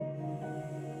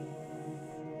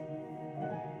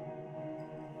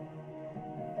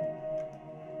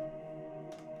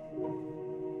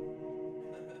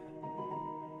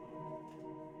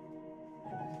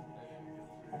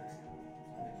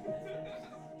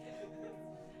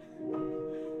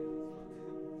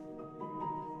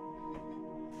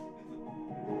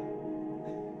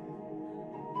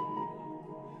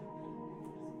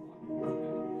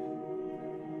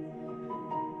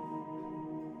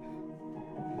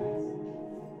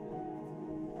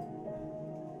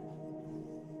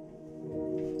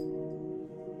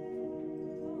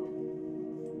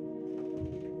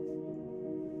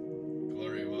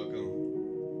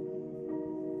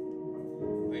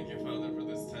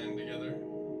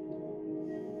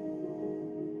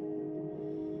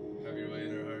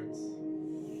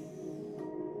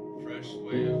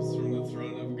wash waves from the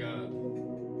throne of God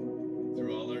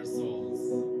through all our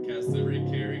souls. Cast every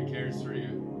care He cares for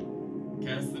you.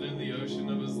 Cast it in the ocean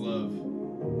of His love.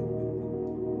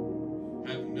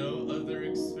 Have no other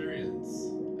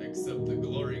experience except the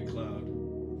glory cloud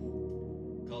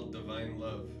called divine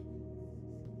love.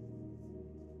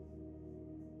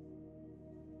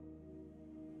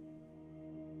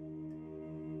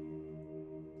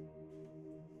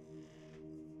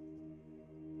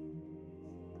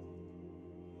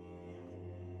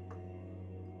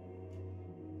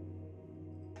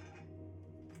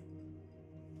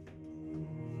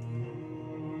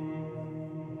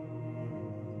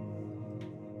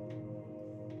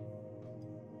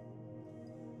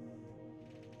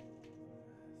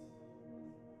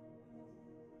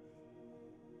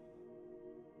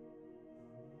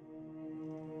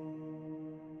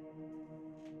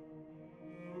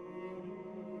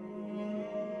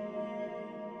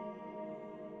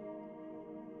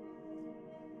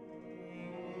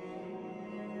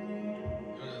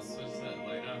 You want to switch that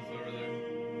light off over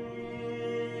there?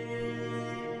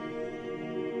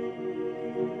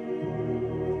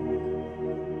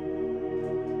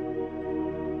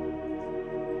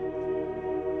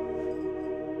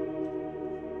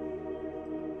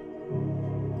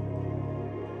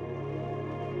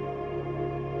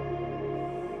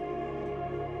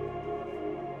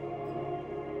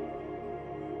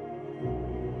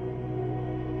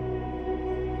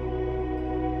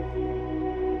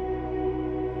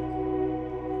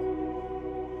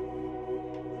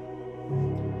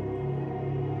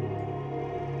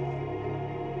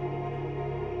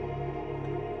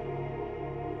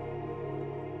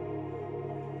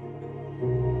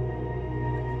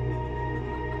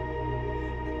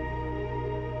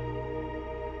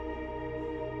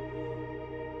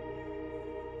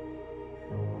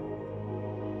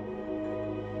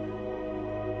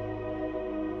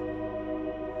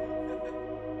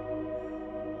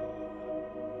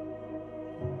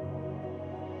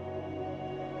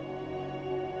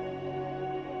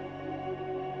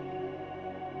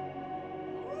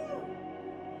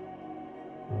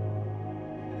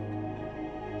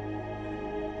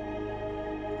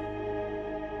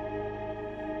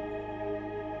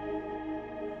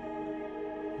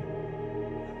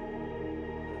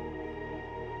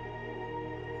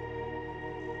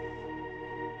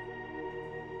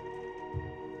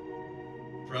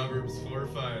 Proverbs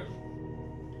 4:5.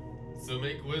 So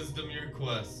make wisdom your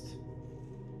quest.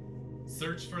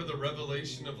 Search for the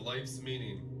revelation of life's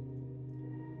meaning.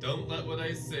 Don't let what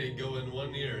I say go in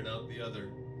one ear and out the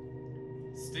other.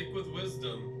 Stick with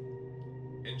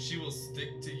wisdom, and she will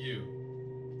stick to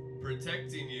you,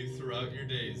 protecting you throughout your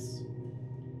days.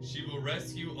 She will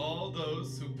rescue all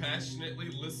those who passionately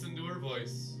listen to her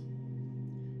voice.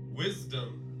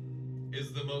 Wisdom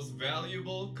is the most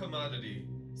valuable commodity,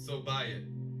 so buy it.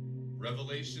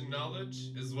 Revelation knowledge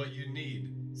is what you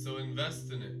need, so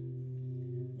invest in it.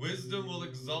 Wisdom will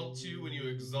exalt you when you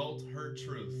exalt her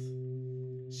truth.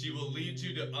 She will lead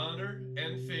you to honor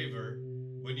and favor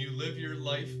when you live your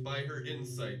life by her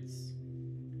insights.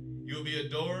 You will be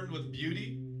adorned with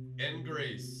beauty and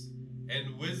grace,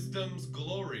 and wisdom's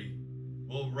glory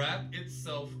will wrap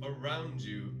itself around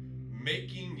you,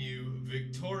 making you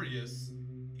victorious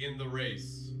in the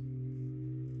race.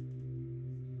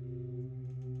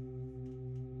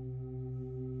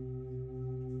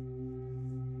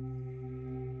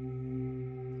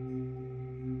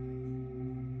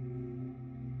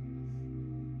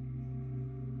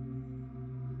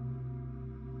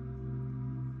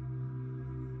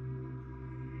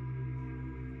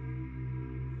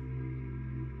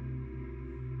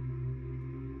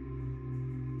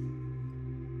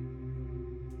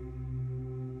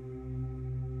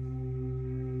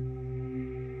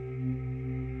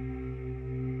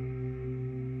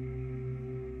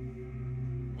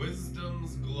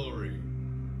 Wisdom's glory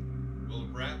will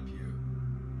wrap you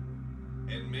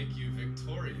and make you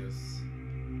victorious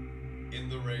in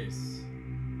the race.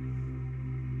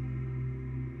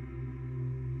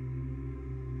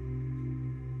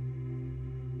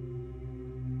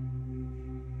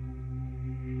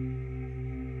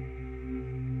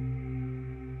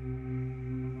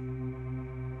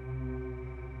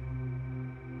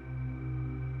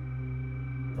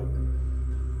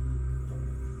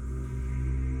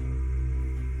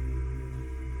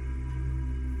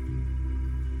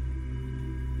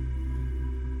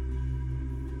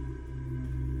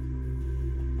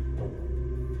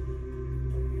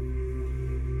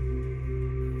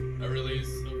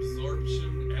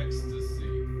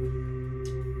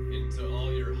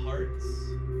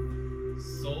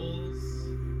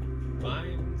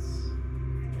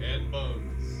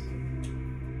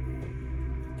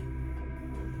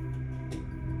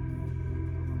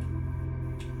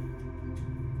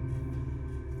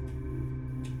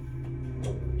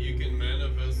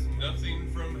 nothing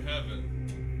from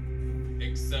heaven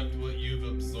except what you've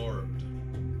absorbed.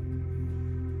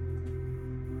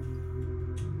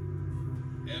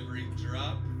 Every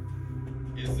drop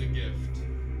is a gift.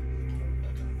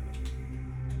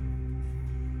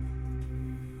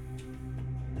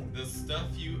 The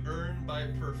stuff you earn by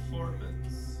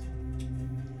performance,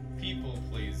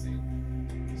 people-pleasing,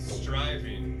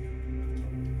 striving,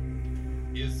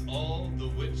 is all the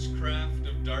witchcraft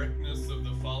of darkness of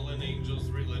the fallen angels'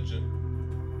 religion.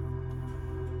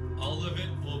 All of it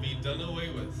will be done away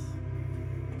with,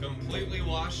 completely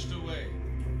washed away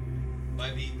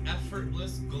by the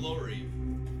effortless glory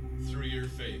through your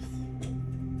faith.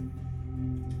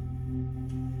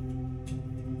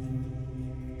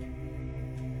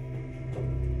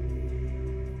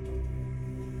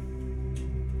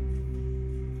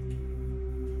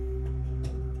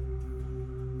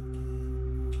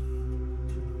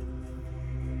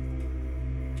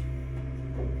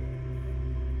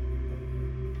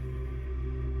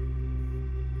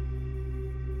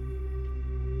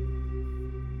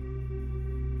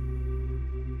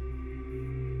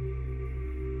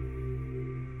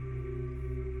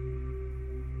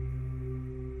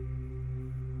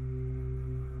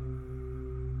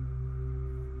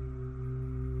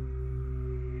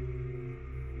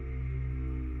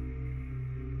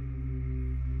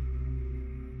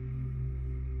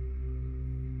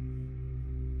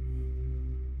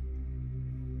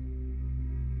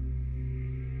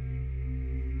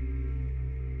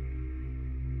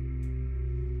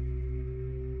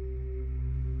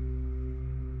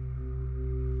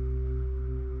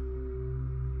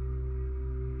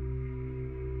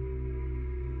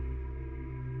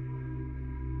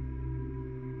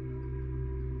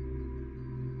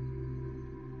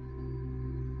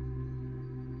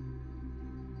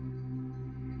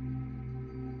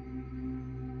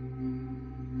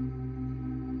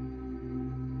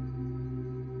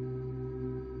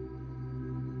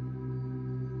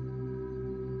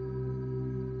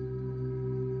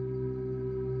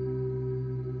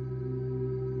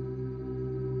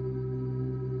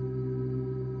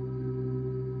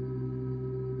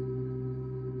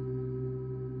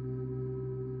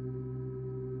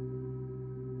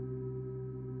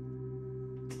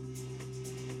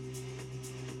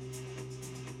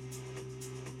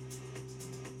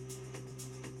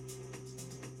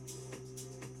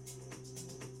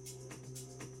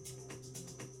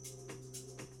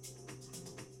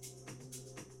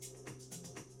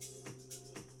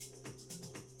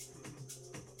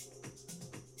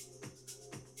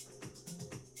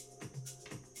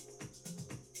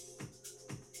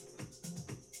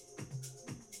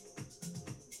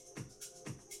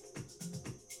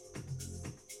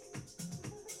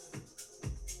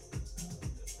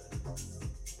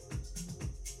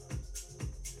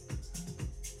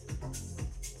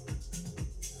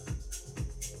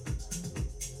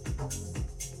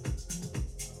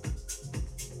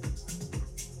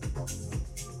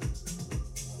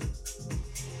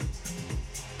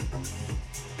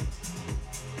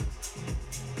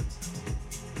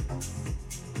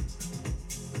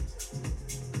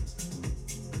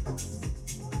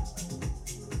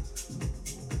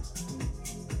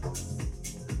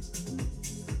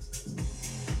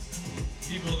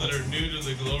 People that are new to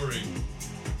the glory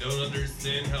don't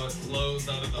understand how it flows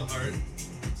out of the heart.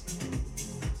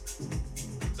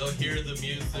 They'll hear the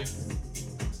music,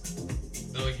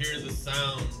 they'll hear the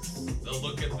sounds, they'll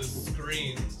look at the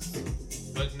screens,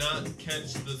 but not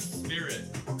catch the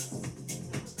spirit,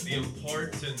 the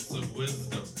importance of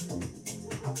wisdom.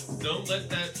 Don't let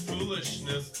that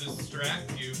foolishness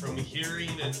distract you from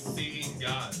hearing and seeing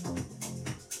God.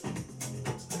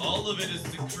 All of it is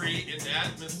to create an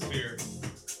atmosphere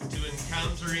to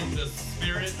encountering the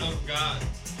Spirit of God.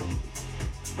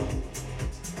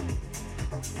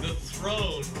 The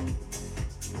throne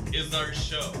is our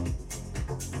show.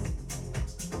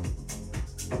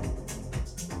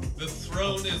 The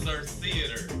throne is our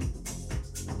theater.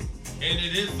 And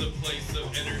it is a place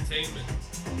of entertainment.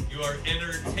 You are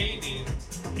entertaining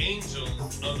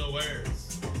angels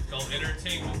unawares. It's called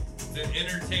entertainment. It's an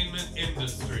entertainment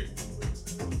industry.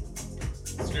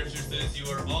 Scripture says you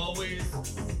are always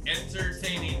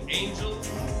entertaining angels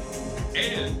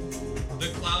and the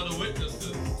cloud of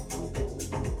witnesses.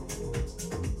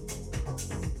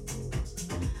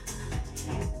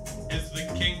 Is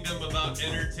the kingdom about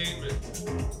entertainment?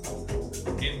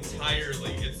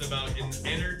 Entirely. It's about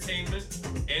entertainment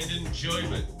and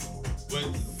enjoyment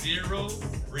with zero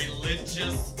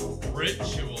religious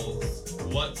rituals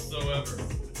whatsoever.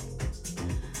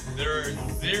 There are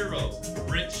zero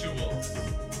rituals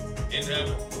in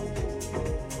heaven.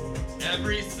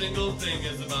 every single thing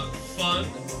is about fun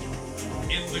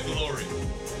in the glory.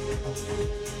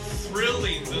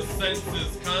 Thrilling the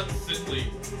senses constantly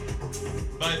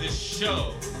by the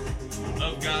show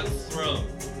of God's throne.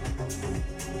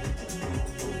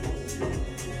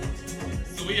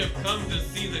 So we have come to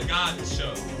see the God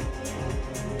show.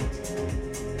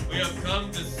 We have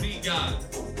come to see God.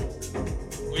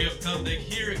 We have come to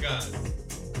hear God.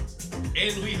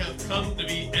 And we have come to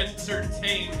be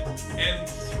entertained and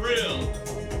thrilled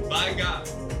by God.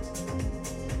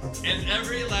 And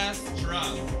every last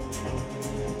drop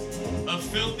of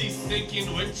filthy,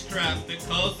 stinking witchcraft that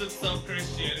calls itself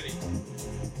Christianity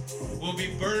will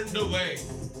be burned away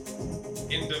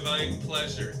in divine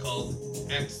pleasure called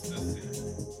ecstasy,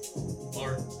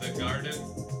 or the Garden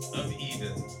of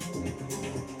Eden.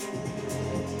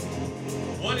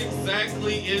 What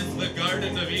exactly is the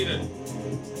Garden of Eden?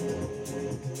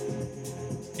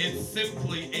 It's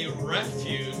simply a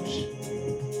refuge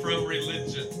from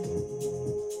religion.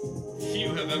 Few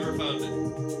have ever found it.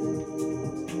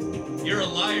 You're a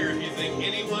liar if you think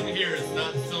anyone here is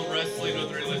not still wrestling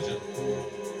with religion.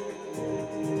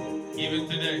 Even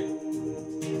today,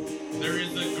 there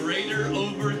is a greater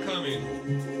overcoming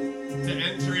to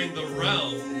entering the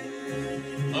realm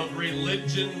of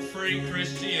religion-free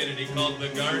Christianity called the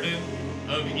Garden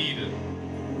of Eden.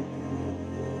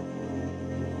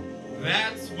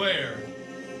 That's where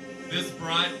this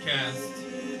broadcast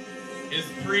is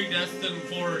predestined,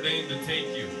 foreordained to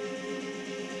take you.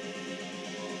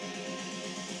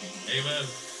 Amen.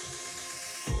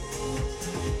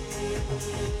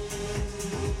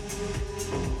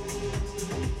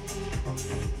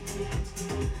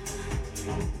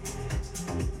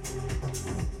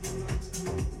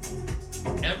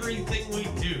 Everything we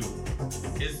do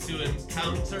is to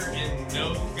encounter and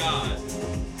know God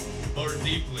more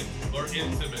deeply, more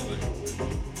intimately.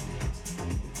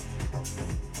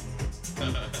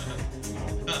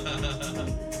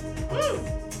 Woo!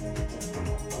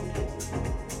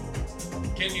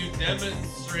 Can you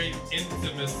demonstrate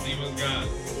intimacy with God?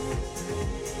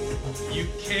 You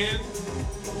can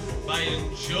by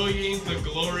enjoying the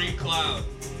glory cloud.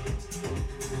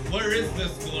 Where is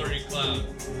this glory cloud?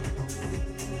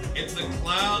 It's a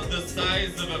cloud the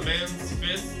size of a man's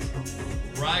fist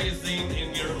rising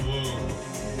in your womb.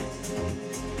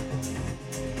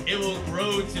 It will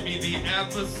grow to be the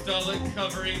apostolic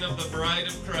covering of the bride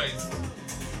of Christ,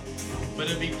 but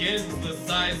it begins the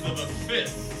size of a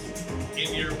fist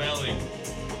in your belly.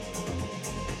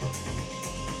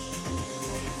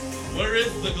 Where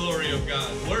is the glory of God?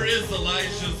 Where is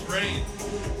Elijah's reign?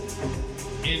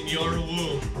 In your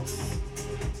wombs.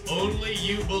 Only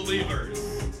you believers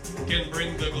can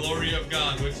bring the glory of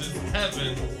God, which is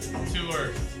heaven, to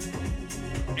earth.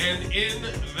 And in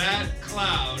that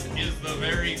cloud is the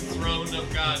very throne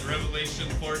of God, Revelation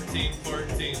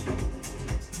 14:14.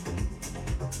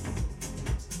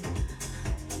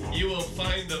 You will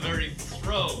find the very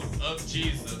throne of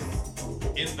Jesus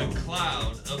in the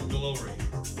cloud of glory.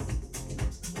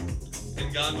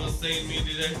 And God was saying to me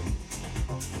today,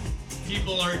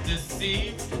 people are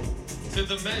deceived to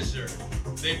the measure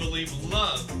they believe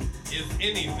love is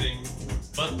anything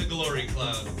but the glory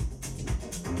cloud.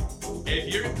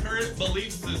 If your current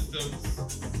belief systems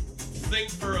think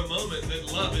for a moment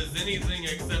that love is anything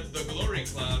except the glory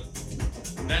cloud,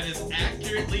 that is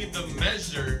accurately the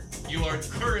measure you are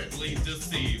currently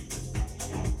deceived.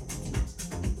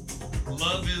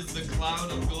 Love is the cloud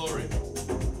of glory,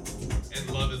 and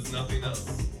love is nothing else.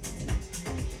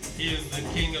 He is the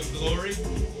King of glory,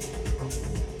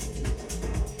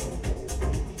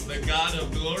 the God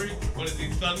of glory. What is he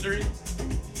thundering?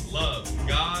 Love.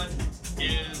 God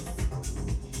is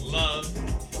love,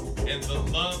 and the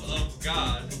love of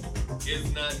God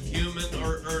is not human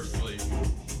or earthly.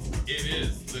 It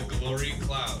is the glory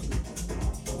cloud.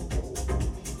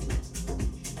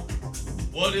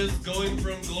 What is going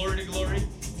from glory to glory?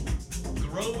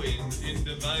 Growing in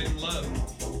divine love.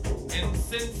 And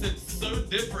since it's so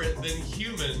different than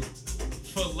human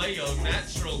phileo,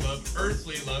 natural love,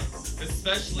 earthly love,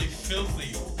 especially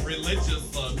filthy,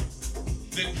 religious love,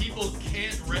 that people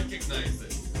can't recognize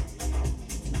it.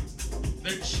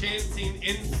 They're chanting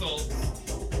insults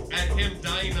at him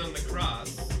dying on the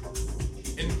cross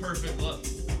in perfect love.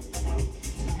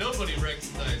 Nobody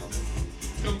recognized it.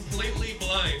 Completely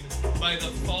blind by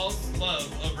the false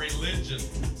love of religion,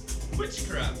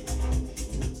 witchcraft.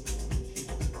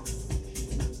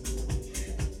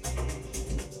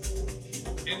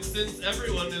 And since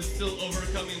everyone is still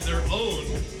overcoming their own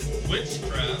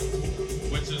witchcraft,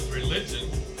 which is religion,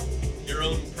 your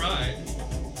own pride,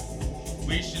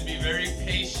 we should be very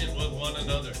patient with one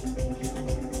another.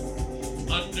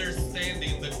 Understand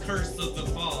curse of the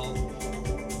fall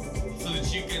so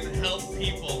that you can help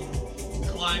people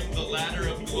climb the ladder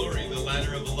of glory, the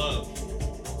ladder of love.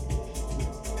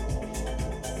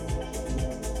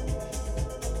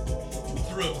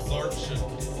 Through absorption,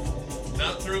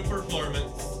 not through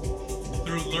performance,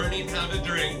 through learning how to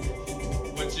drink,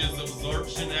 which is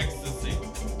absorption ecstasy.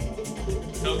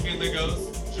 Toking the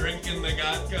ghost, drinking the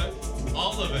vodka,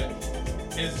 all of it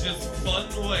is just fun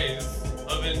ways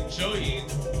of enjoying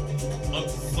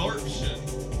absorption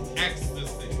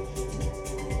ecstasy.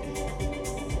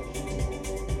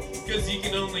 Because you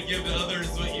can only give to others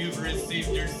what you've received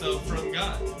yourself from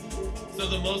God. So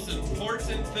the most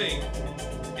important thing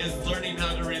is learning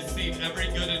how to receive every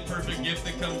good and perfect gift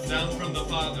that comes down from the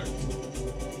Father.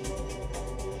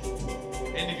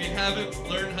 And if you haven't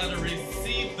learned how to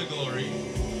receive the glory,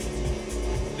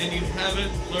 then you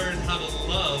haven't learned how to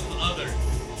love others.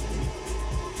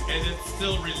 And it's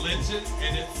still religion,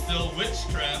 and it's still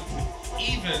witchcraft,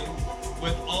 even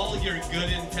with all your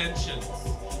good intentions.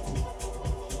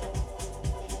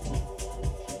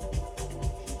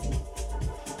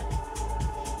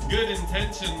 Good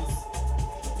intentions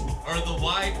are the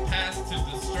wide path to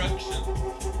destruction.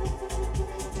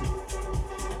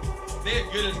 They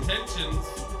had good intentions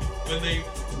when they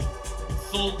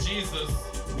sold Jesus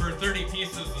for 30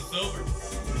 pieces of silver.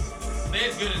 They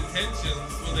had good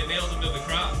intentions when they nailed him to the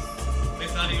cross. They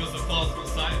thought he was a false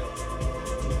Messiah.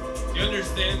 Do you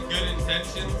understand good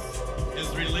intentions is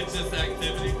religious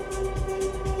activity?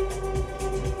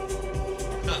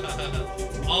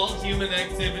 All human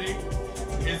activity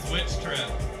is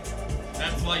witchcraft.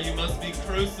 That's why you must be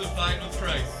crucified with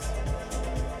Christ.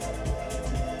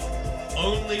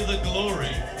 Only the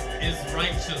glory is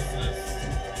righteousness.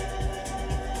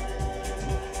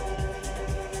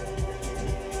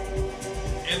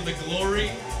 And the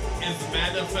glory is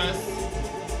manifest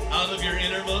out of your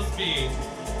innermost being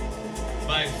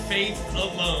by faith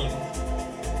alone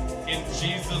in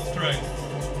Jesus Christ.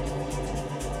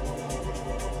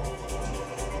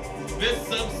 This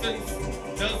substance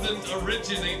doesn't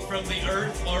originate from the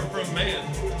earth or from man.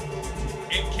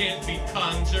 It can't be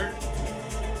conjured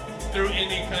through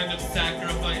any kind of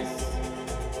sacrifice.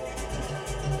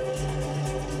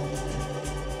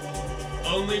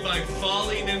 Only by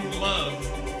falling in love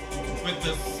with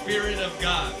the Spirit of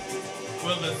God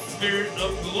will the Spirit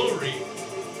of glory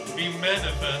be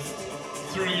manifest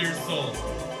through your soul.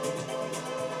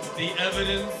 The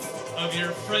evidence of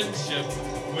your friendship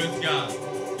with God.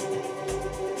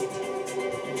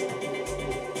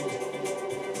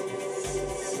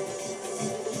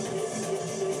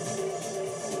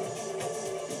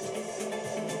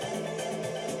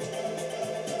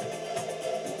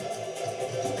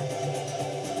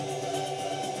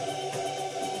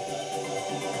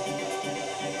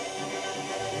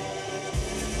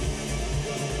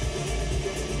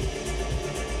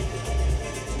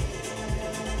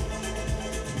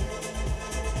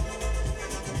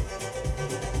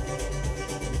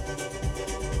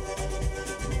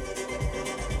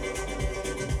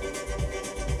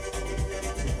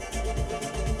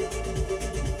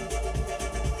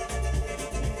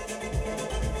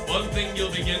 One thing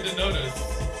you'll begin to notice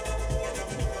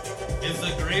is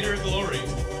the greater glory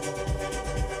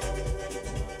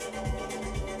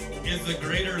is the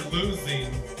greater losing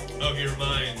of your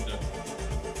mind.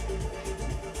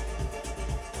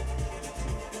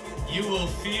 You will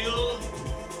feel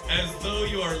as though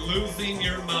you are losing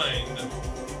your mind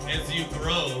as you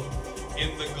grow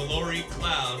in the glory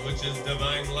cloud, which is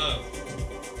divine love.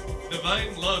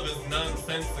 Divine love is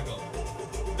nonsensical.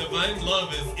 Divine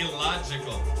love is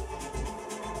illogical.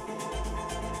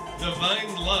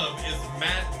 Divine love is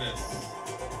madness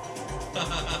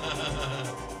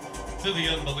to the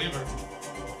unbeliever.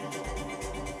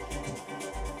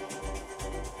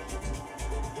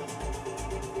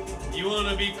 You want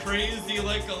to be crazy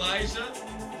like Elijah?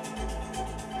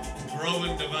 Grow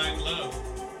in divine love.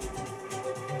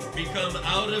 Become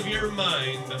out of your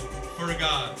mind for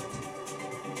God.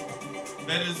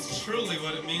 That is truly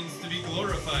what it means to be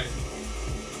glorified.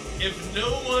 If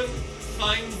no one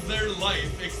finds their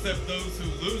life except those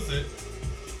who lose it,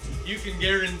 you can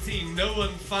guarantee no one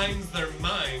finds their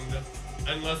mind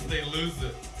unless they lose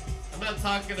it. I'm not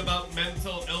talking about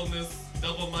mental illness,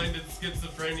 double-minded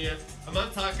schizophrenia. I'm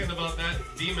not talking about that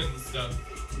demon stuff.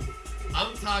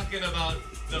 I'm talking about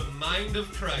the mind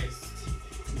of Christ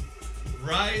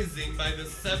rising by the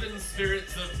seven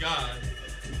spirits of God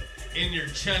in your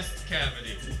chest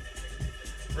cavity,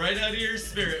 right out of your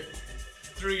spirit,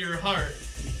 through your heart,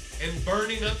 and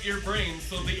burning up your brain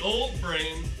so the old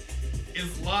brain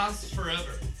is lost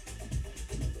forever.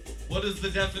 What is the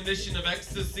definition of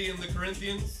ecstasy in the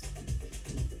Corinthians?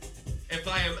 If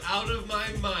I am out of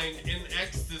my mind in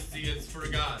ecstasy, it's for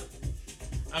God.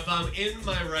 If I'm in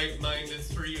my right mind,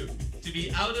 it's for you. To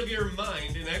be out of your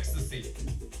mind in ecstasy.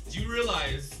 Do you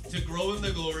realize to grow in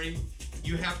the glory,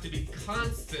 you have to be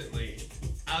constantly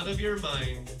out of your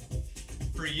mind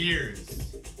for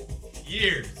years.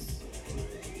 Years.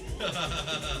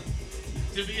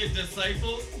 To be a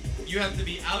disciple, you have to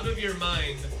be out of your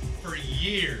mind for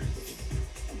years.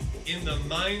 In the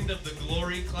mind of the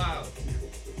glory cloud.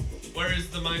 Where is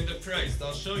the mind of Christ?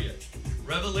 I'll show you.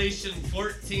 Revelation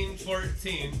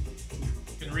 14:14.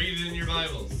 You can read it in your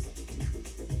Bibles.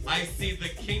 I see the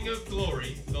King of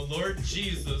glory, the Lord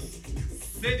Jesus,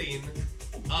 sitting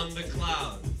on the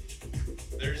cloud.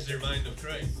 There's your mind of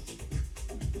Christ.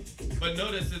 But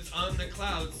notice it's on the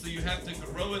cloud, so you have to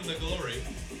grow in the glory.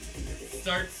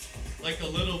 Starts like a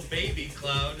little baby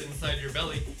cloud inside your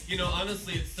belly. You know,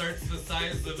 honestly, it starts the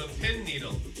size of a pin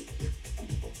needle.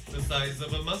 The size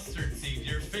of a mustard seed.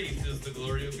 Your faith is the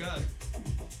glory of God.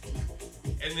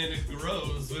 And then it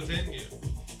grows within you.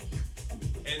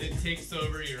 And it takes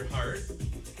over your heart,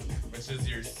 which is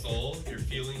your soul, your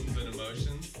feelings and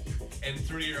emotions. And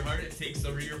through your heart, it takes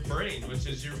over your brain, which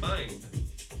is your mind.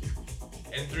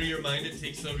 And through your mind, it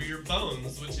takes over your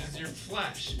bones, which is your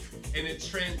flesh. And it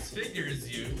transfigures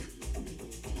you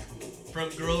from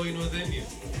growing within you.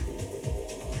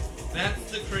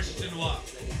 That's the Christian walk.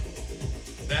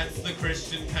 That's the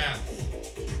Christian path.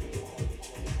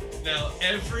 Now,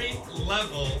 every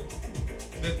level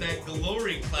that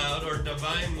glory cloud or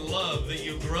divine love that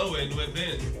you grow in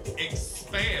within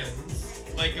expands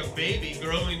like a baby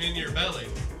growing in your belly.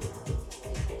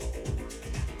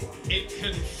 It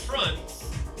confronts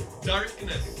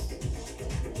darkness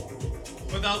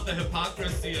without the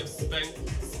hypocrisy of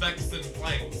specks and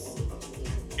planks.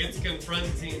 It's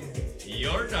confronting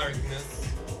your darkness,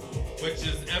 which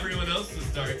is everyone else's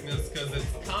darkness, because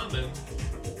it's common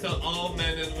to all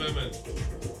men and women.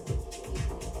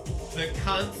 The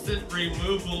constant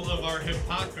removal of our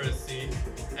hypocrisy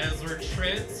as we're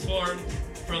transformed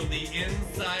from the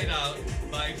inside out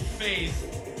by faith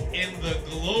in the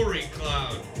glory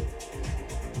cloud,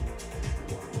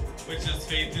 which is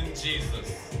faith in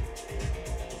Jesus.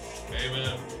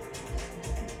 Amen.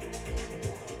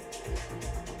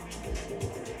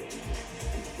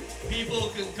 People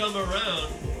can come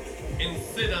around and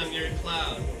sit on your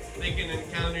cloud. They can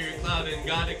encounter your cloud, and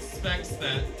God expects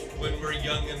that when we're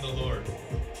young in the Lord.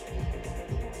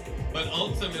 But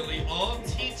ultimately, all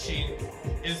teaching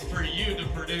is for you to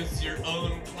produce your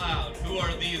own cloud. Who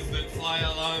are these that fly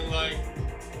along like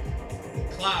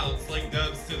clouds, like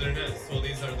doves to their nests? Well,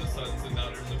 these are the sons and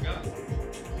daughters of God.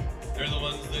 They're the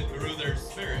ones that grew their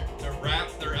spirit, to wrap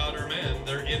their outer man.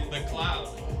 They're in the cloud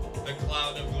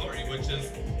of glory, which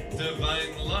is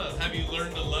divine love. Have you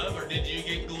learned to love, or did you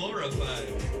get glorified?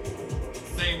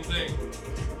 Same thing.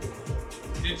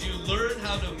 Did you learn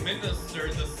how to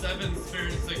minister the seven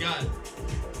spirits of God?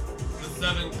 The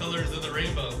seven colors of the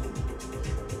rainbow.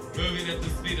 Moving at the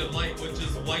speed of light, which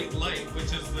is white light,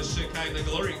 which is the Shekinah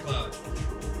glory cloud.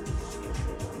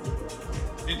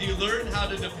 Did you learn how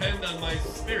to depend on my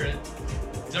spirit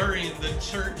during the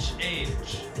church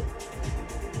age?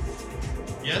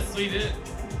 Yes, we did.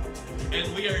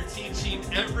 And we are teaching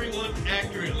everyone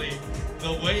accurately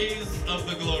the ways of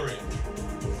the glory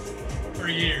for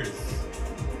years.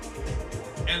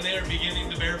 And they are beginning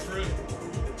to bear fruit.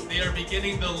 They are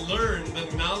beginning to learn the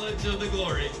knowledge of the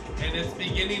glory, and it's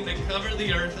beginning to cover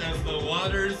the earth as the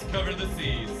waters cover the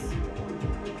seas.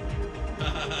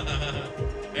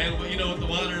 And you know what the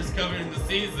waters covering the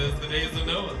seas is? The days of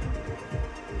Noah.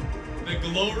 The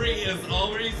glory is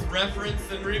always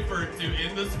referenced and referred to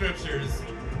in the scriptures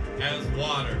as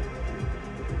water.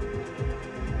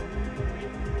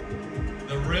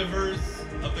 The rivers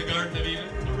of the Garden of Eden,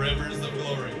 the rivers of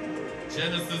glory.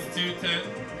 Genesis 2:10,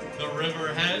 the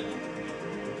river head,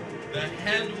 the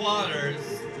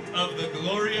headwaters of the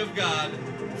glory of God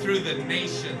through the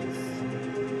nations.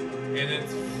 And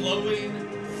it's flowing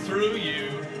through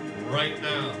you right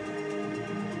now.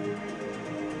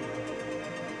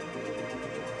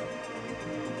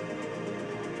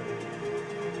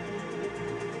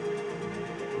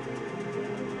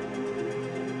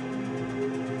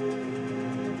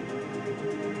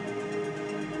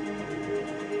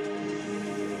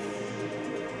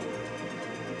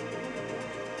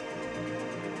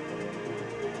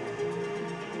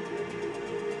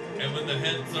 And when the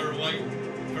heads are white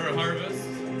for harvest,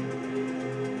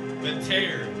 the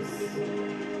tares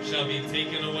shall be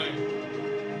taken away.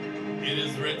 It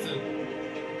is written,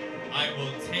 I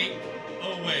will take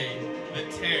away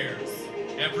the tares,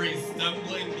 every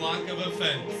stumbling block of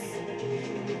offense,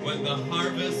 when the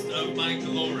harvest of my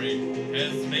glory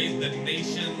has made the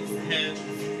nation's heads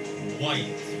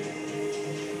white.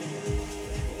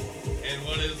 And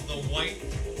what is the white?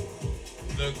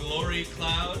 The glory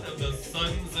cloud of the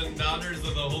sons and daughters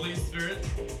of the Holy Spirit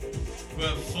who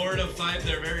have fortified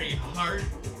their very heart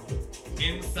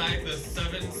inside the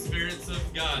seven spirits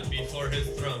of God before his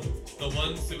throne. The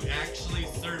ones who actually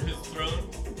serve his throne.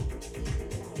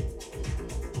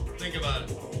 Think about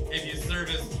it. If you serve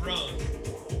his throne,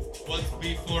 what's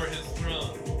before his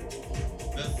throne?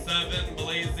 The seven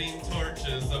blazing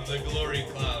torches of the glory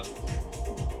cloud.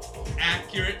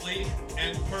 Accurately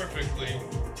and perfectly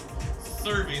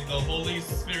serving the Holy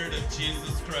Spirit of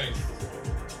Jesus Christ.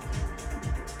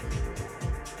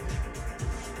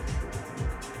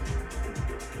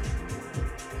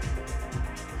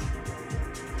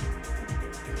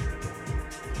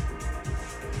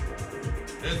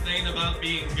 This ain't about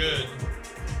being good.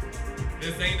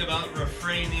 This ain't about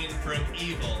refraining from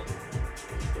evil.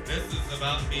 This is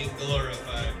about being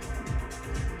glorified.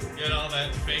 Get all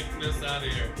that fakeness out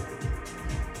of here.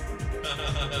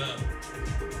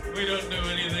 We don't do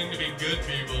anything to be good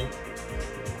people.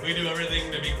 We do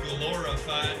everything to be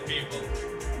glorified people.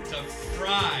 To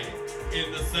fry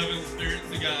in the seven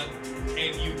spirits of God.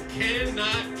 And you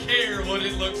cannot care what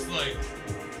it looks like.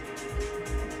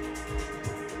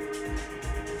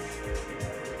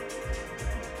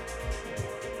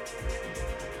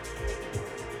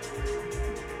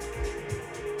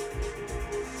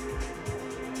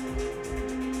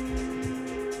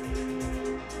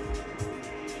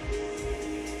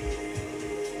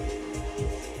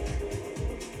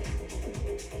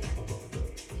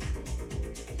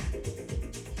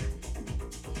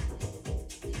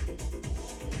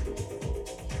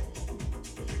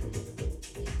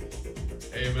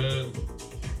 Amen.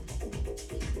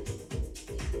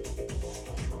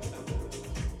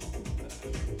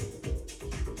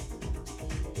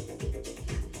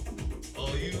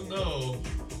 Well, you know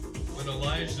when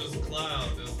Elijah's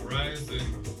cloud is rising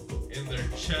in their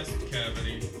chest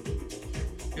cavity,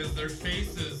 because their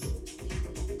faces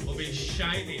will be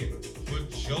shining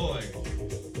with joy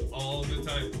all the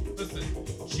time. Listen,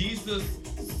 Jesus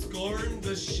scorned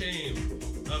the shame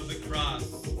of the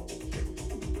cross,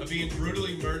 of being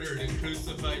brutally murdered and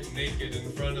crucified naked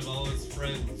in front of all his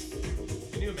friends.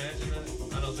 Can you imagine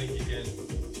that? I don't think you can.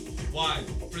 Why?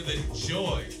 For the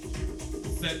joy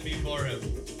set before him.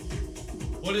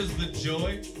 What is the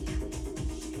joy?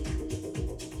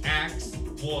 Acts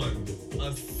 1,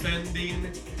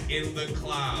 ascending in the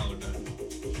cloud.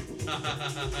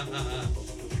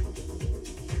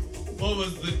 What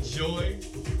was the joy?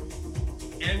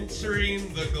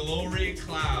 Entering the glory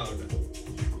cloud.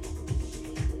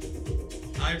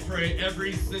 I pray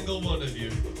every single one of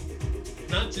you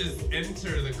not just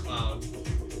enter the cloud,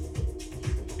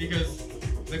 because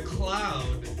the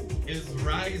cloud is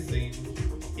rising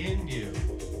in you.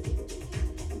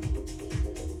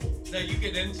 Now you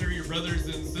can enter your brothers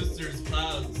and sisters'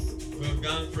 clouds who have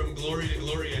gone from glory to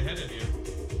glory ahead of you,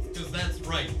 because that's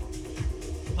right.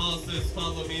 Paul says,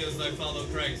 follow me as I follow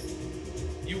Christ.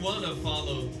 You want to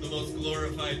follow the most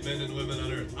glorified men and women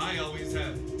on earth. I always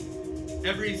have.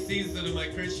 Every season of my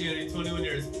Christianity, 21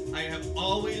 years, I have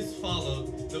always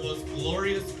followed the most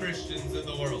glorious Christians in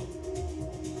the world.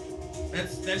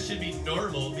 That should be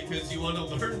normal, because you want to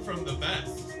learn from the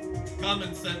best.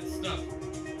 Common sense stuff.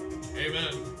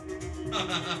 Amen.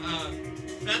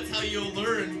 That's how you'll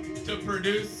learn to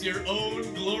produce your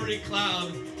own glory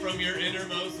cloud from your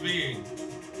innermost being.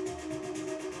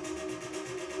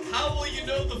 How will you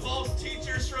know the false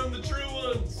teachers from the true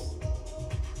ones?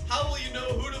 How will you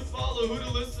know who to follow, who to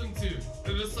listen to?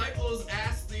 The disciples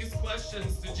asked these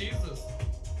questions to Jesus.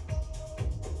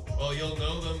 Well, you'll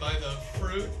know them by the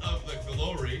fruit of the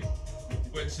glory,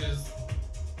 which is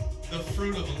the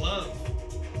fruit of love.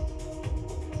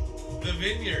 The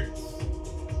vineyards.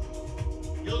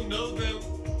 You'll know them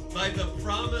by the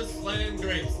promised land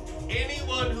grapes.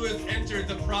 Anyone who has entered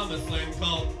the promised land,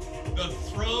 called the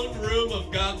throne room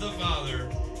of God the Father,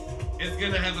 is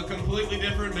going to have a completely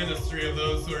different ministry of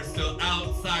those who are still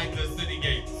outside the city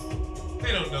gates.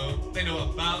 They don't know. They know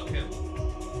about him.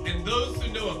 And those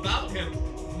who know about him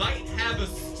might have a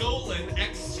stolen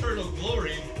external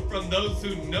glory from those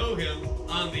who know him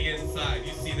on the inside.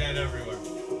 You see that everywhere.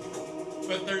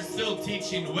 But they're still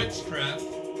teaching witchcraft.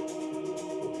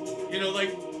 You know,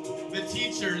 like the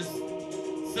teachers,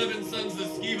 7 sons of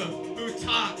Sceva, who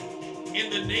taught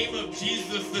in the name of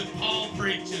Jesus that Paul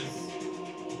preaches.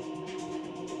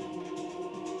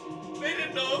 They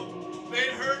didn't know.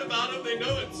 They'd heard about him. They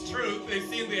know it's truth. They've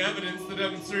seen the evidence, the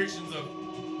demonstrations of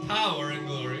power and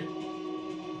glory.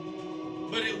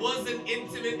 but it wasn't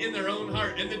intimate in their own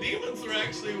heart. And the demons were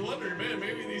actually wondering, man,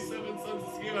 maybe these 7 sons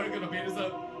of Sceva aren't going to beat us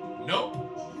up. Nope.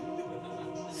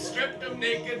 Stripped them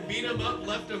naked, beat them up,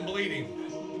 left them bleeding.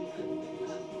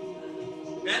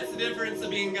 That's the difference of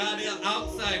being God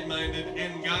outside-minded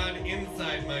and God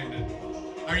inside-minded.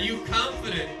 Are you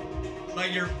confident by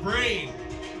your brain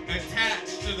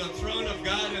attached to the throne of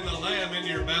God and the Lamb in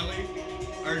your belly?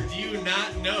 Or do you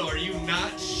not know, are you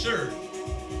not sure?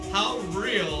 How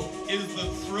real is the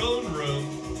throne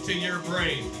room to your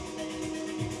brain?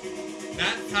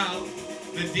 That's how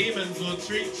the demons will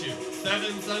treat you.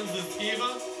 7 sons of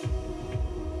Sceva,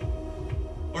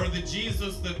 or the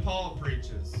Jesus that Paul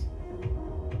preaches?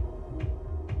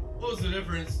 What was the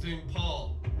difference between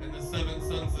Paul and the 7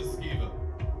 sons of Sceva?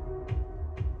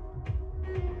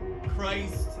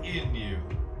 Christ in you,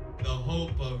 the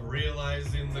hope of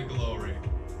realizing the glory.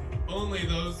 Only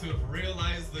those who have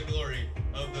realized the glory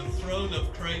of the throne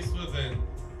of Christ within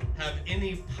have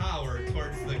any power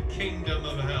towards the kingdom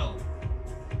of hell.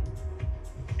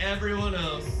 Everyone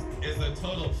else is a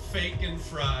total fake and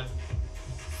fraud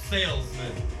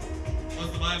salesman. What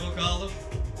does the Bible call them?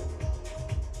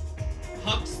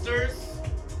 Hucksters,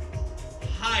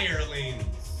 hirelings.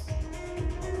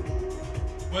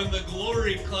 When the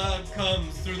glory cloud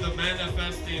comes through the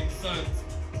manifesting sons,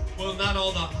 will not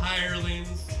all the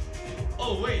hirelings?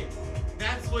 Oh wait,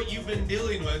 that's what you've been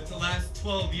dealing with the last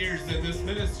 12 years in this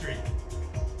ministry.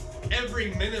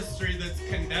 Every ministry that's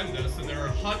condemned us, and there are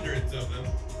hundreds of them,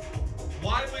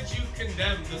 why would you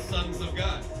condemn the sons of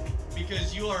God?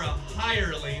 Because you are a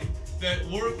hireling that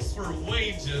works for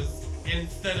wages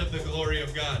instead of the glory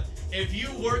of God. If you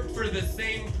worked for the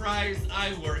same price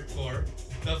I worked for,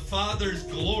 the Father's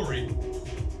glory,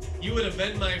 you would have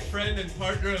been my friend and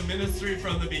partner in ministry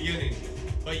from the beginning.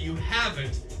 But you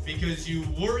haven't, because you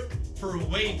work for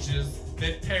wages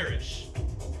that perish.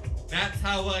 That's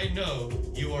how I know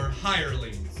you are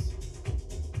hirelings.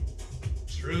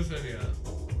 Truth in you.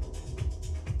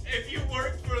 If you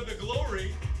worked for the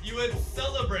glory, you would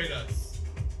celebrate us.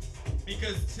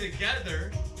 Because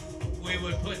together, we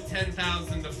would put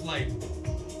 10,000 to flight.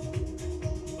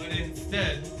 But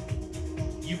instead,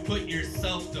 you put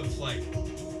yourself to flight.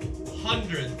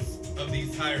 Hundreds of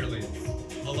these hirelings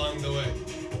along the way.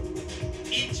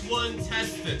 Each one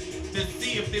tested to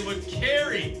see if they would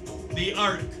carry the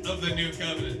Ark of the New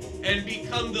Covenant and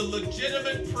become the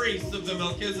legitimate priests of the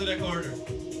Melchizedek order.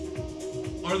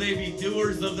 Or they be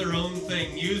doers of their own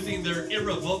thing, using their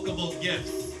irrevocable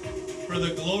gifts for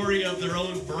the glory of their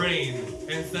own brain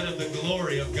instead of the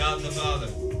glory of God the Father.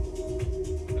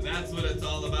 And that's what it's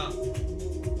all about.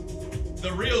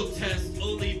 The real test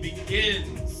only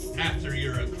begins after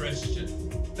you're a Christian.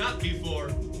 Not before,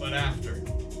 but after.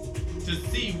 To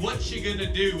see what you're going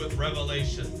to do with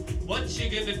revelation. What you're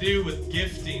going to do with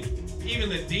gifting. Even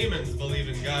the demons believe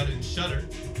in God and shudder.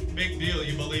 Big deal,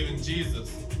 you believe in Jesus.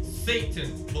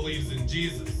 Satan believes in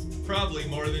Jesus. Probably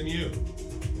more than you.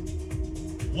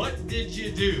 What did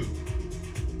you do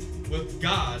with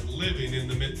God living in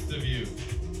the midst of you?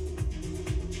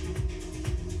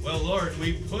 Well, Lord,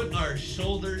 we put our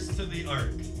shoulders to the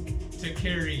ark to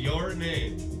carry your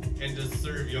name and to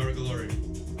serve your glory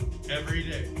every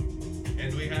day.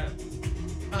 And we have.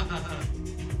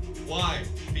 Why?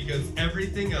 Because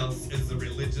everything else is a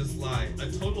religious lie,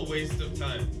 a total waste of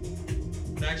time.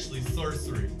 It's actually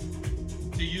sorcery.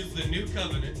 To use the new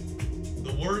covenant,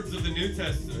 the words of the New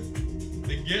Testament,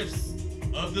 the gifts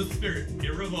of the Spirit,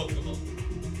 irrevocable.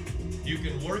 You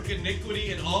can work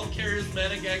iniquity in all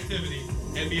charismatic activity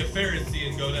and be a Pharisee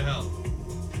and go to hell.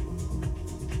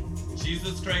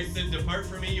 Jesus Christ said, "Depart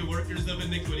from me, you workers of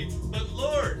iniquity." But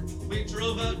Lord, we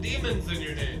drove out demons in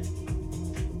your name.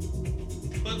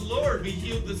 But Lord, we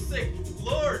healed the sick.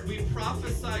 Lord, we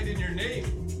prophesied in your name.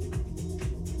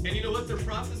 And you know what? Their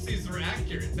prophecies were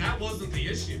accurate. That wasn't the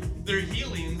issue. Their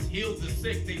healings healed the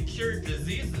sick. They cured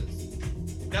diseases.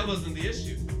 That wasn't the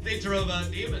issue. They drove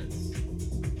out demons.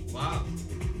 Wow.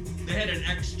 They had an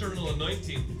external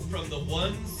anointing from the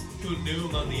ones who knew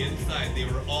them on the inside. They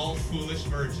were all foolish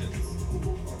virgins.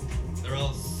 They're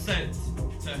all sent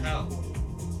to hell.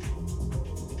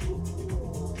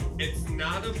 It's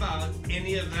not about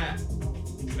any of that.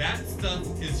 That stuff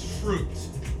is fruit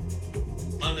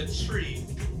on a tree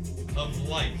of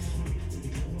life.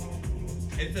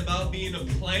 It's about being a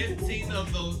planting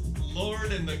of the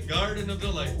Lord in the garden of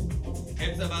delight.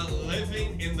 It's about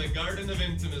living in the garden of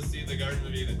intimacy, the Garden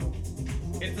of Eden.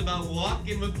 It's about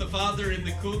walking with the Father in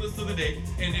the coolness of the day.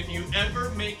 And if you ever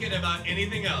make it about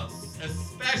anything else,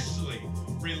 especially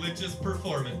religious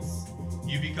performance,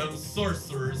 you become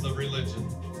sorcerers of religion.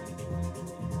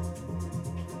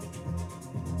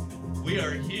 We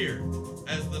are here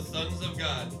as the sons of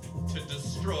God to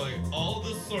destroy all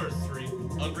the sorcery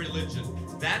of religion.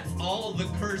 That's all the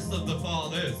curse of the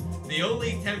fall is. The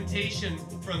only temptation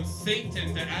from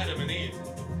Satan to Adam and Eve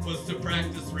was to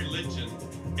practice religion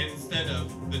instead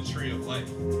of the tree of life.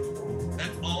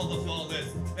 That's all the fall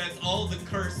is. That's all the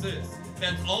curse is.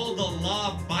 That's all the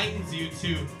law binds you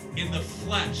to in the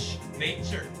flesh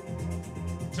nature.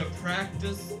 To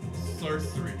practice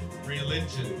sorcery,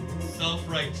 religion,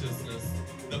 self-righteousness,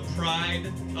 the pride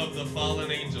of the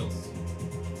fallen angels.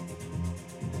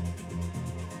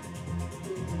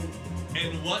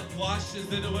 And what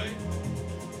washes it away?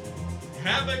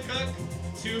 Habakkuk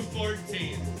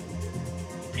 2:14.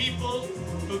 People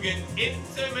who get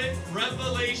intimate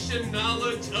revelation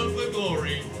knowledge of the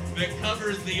glory that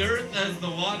covers the earth as the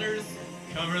waters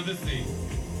cover the sea.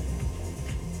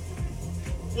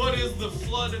 What is the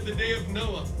flood of the day of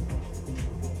Noah?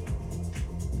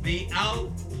 The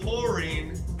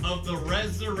outpouring of the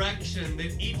resurrection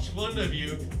that each one of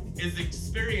you is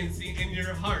experiencing in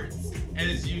your hearts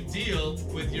as you deal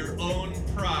with your own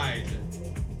pride.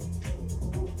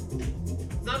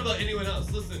 It's not about anyone else.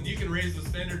 Listen, you can raise the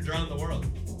standard around the world.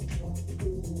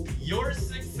 Your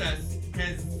success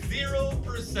has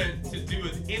 0% to do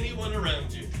with anyone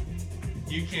around you.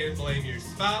 You can't blame your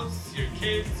spouse, your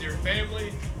kids, your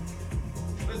family.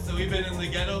 Listen, we've been in the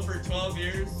ghetto for 12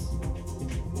 years.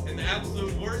 In the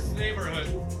absolute worst neighborhood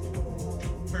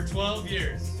for 12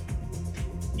 years.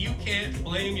 You can't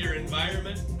blame your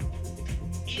environment.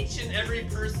 Each and every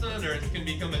person on earth can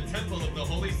become a temple of the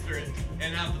Holy Spirit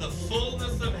and have the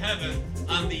fullness of heaven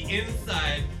on the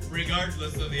inside,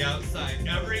 regardless of the outside.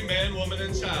 Every man, woman,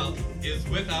 and child is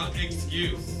without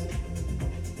excuse.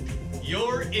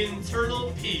 Your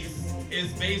internal peace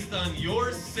is based on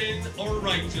your sin or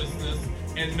righteousness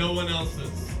and no one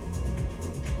else's.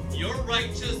 Your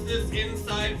righteousness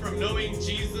inside from knowing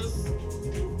Jesus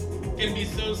can be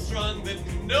so strong that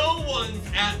no one's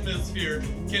atmosphere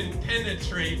can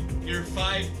penetrate your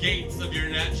 5 gates of your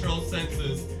natural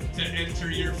senses to enter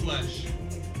your flesh.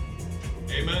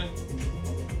 Amen?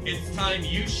 It's time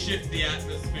you shift the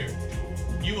atmosphere.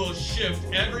 You will shift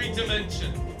every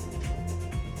dimension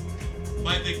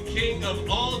by the King of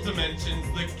all dimensions,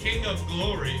 the King of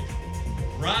glory,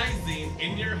 rising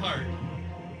in your heart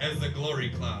as a glory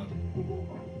cloud.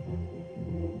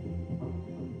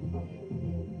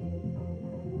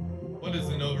 What is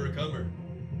an overcomer?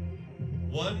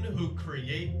 One who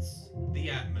creates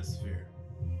the atmosphere.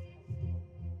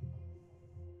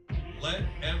 Let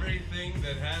everything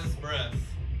that has breath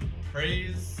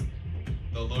praise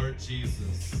the Lord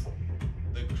Jesus,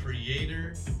 the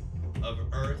creator of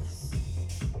Earth's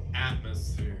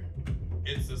atmosphere.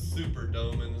 It's a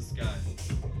superdome in the sky.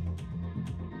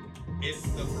 It's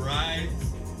the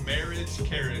bride's marriage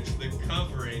carriage, the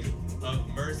covering of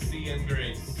mercy and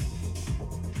grace.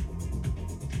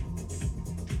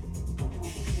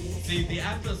 See, the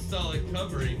apostolic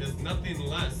covering is nothing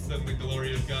less than the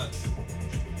glory of God.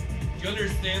 You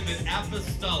understand that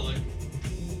apostolic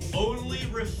only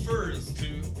refers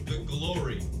to the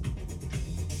glory.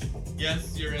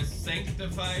 Yes, you're a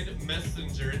sanctified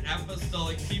messenger, an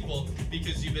apostolic people,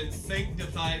 because you've been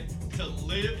sanctified to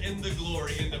live in the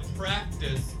glory and to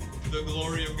practice the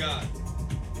glory of God.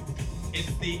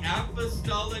 It's the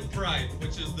apostolic bride,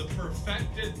 which is the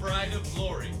perfected bride of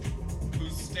glory, who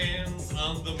stands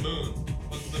on the moon.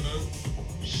 What's the moon?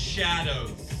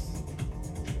 Shadows.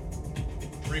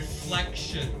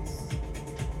 Reflections.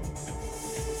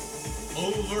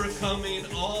 Overcoming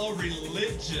all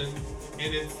religion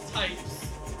in its types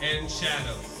and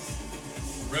shadows.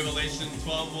 Revelation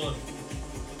 12:1.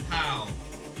 How?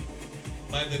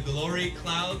 By the glory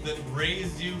cloud that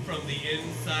raised you from the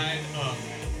inside up.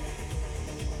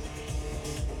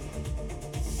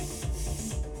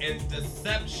 And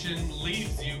deception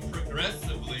leaves you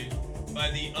progressively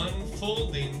by the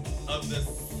unfolding of the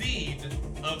seed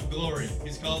of glory.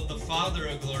 He's called the Father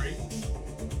of glory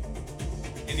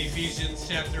in Ephesians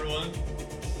chapter 1,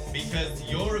 because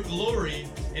your glory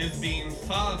is being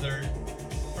fathered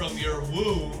from your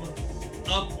womb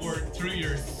upward through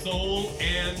your soul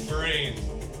and brain.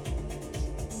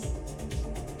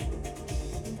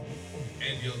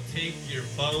 And you'll take your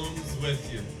bones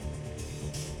with you.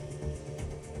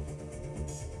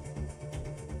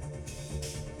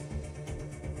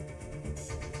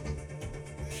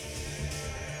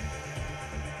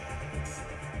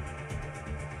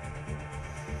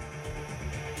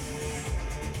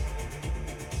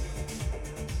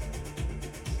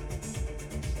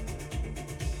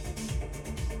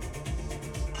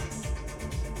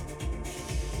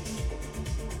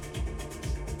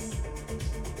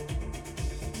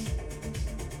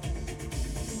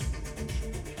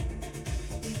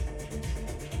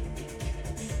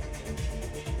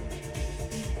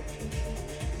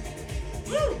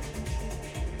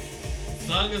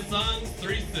 Song of Songs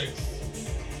 3:6.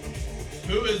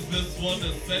 Who is this one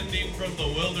ascending from the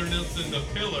wilderness in the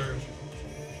pillar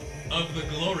of the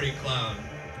glory cloud?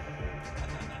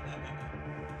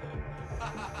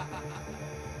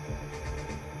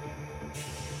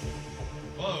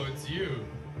 Whoa, it's you.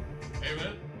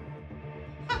 Amen.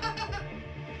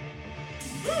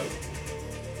 Woo!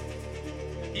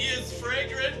 He is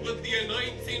fragrant with the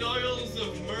anointing oils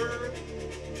of myrrh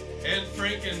and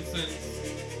frankincense,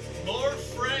 more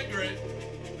fragrant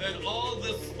than all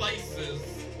the spices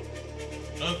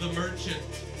of the merchant.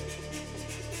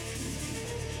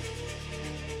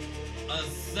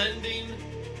 Ascending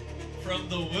from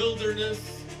the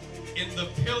wilderness in the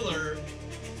pillar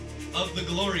of the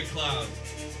glory cloud.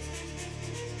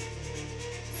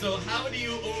 So how do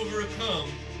you overcome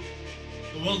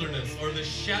the wilderness or the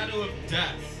shadow of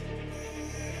death?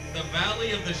 The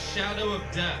valley of the shadow of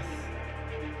death.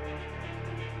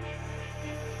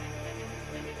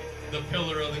 The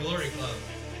pillar of the glory cloud.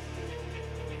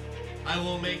 I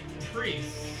will make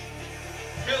priests,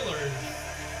 pillars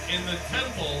in the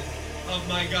temple of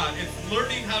my God. It's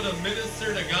learning how to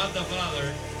minister to God the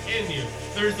Father in you.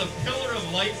 There's a pillar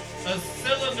of light, a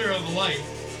cylinder of light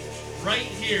right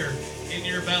here in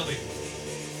your belly.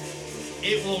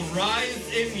 It will rise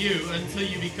in you until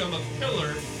you become a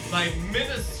pillar by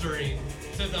ministering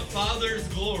to the Father's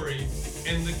glory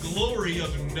and the glory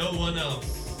of no one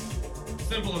else.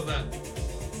 Simple as that.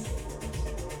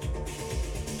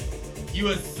 You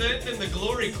ascend in the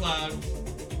glory cloud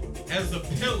as a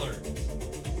pillar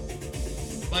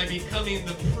by becoming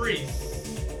the priest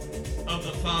of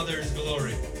the Father's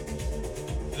glory.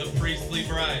 The priestly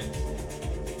bride.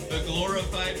 The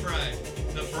glorified bride.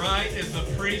 The bride is a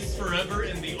priest forever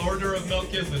in the order of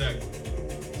Melchizedek.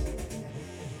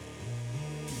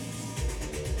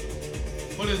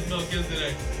 What is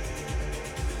Melchizedek?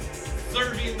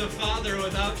 Serving the Father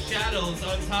without shadows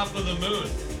on top of the moon.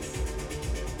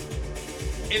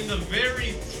 In the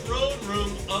very throne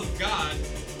room of God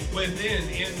within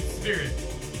in spirit.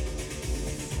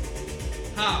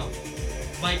 How?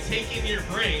 By taking your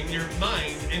brain, your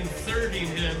mind, and serving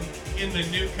Him in the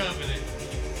new covenant,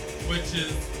 which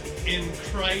is in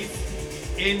Christ,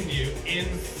 in you, in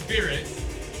spirit,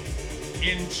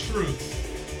 in truth,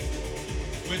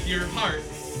 with your heart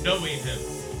knowing Him.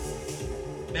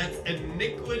 That's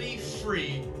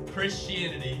iniquity-free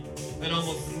Christianity that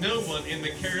almost no one in the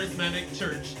charismatic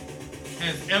church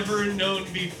has ever known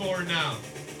before now.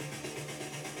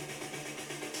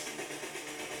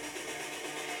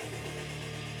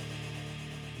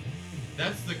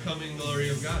 That's the coming glory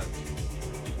of God.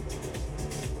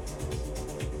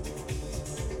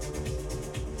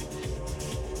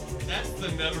 That's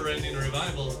the never-ending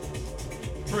revival,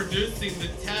 producing the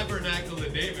tabernacle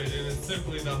of David, and it's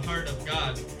simply the heart of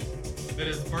God that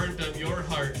has burnt up your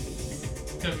heart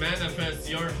to manifest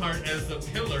your heart as a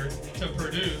pillar to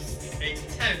produce a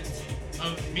tent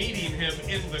of meeting Him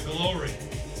in the glory.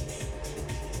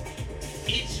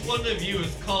 Each one of you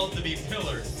is called to be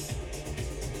pillars.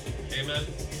 Amen.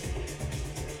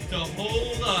 To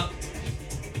hold up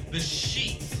the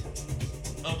sheet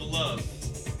of love.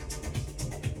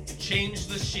 Change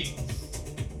the sheets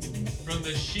from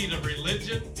the sheet of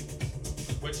religion,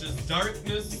 which is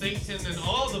darkness, Satan, and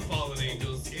all the fallen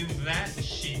angels in that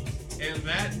sheet and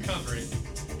that covering,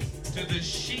 to the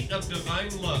sheet of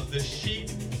divine love, the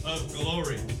sheet of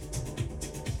glory.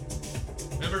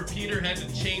 Remember, Peter had to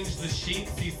change the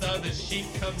sheets. He saw the sheet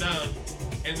come down,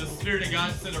 and the Spirit of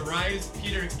God said, "Arise,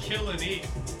 Peter, kill and eat."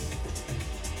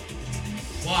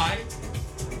 Why?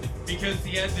 Because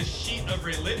he had the sheet of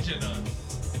religion on.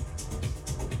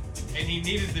 And he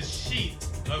needed the sheet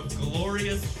of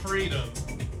glorious freedom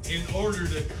in order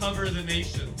to cover the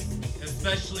nations,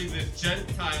 especially the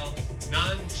Gentile,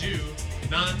 non-Jew,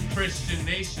 non-Christian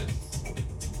nations.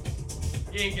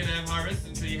 You ain't gonna have harvest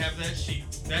until you have that sheet.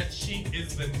 That sheet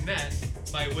is the net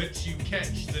by which you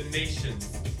catch the nations.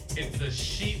 It's a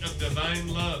sheet of divine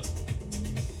love.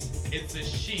 It's a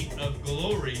sheet of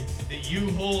glory that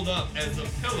you hold up as a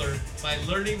pillar by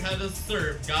learning how to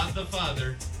serve God the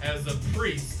Father as a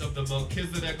priest of the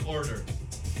Melchizedek order.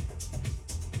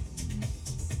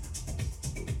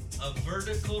 A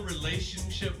vertical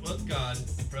relationship with God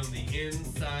from the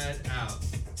inside out.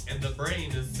 And the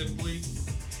brain is simply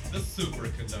the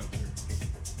superconductor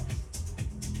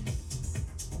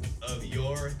of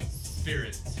your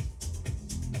spirit.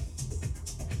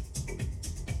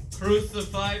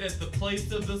 Crucified at the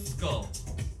place of the skull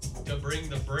to bring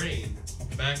the brain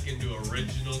back into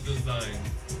original design,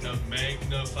 to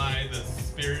magnify the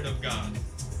Spirit of God.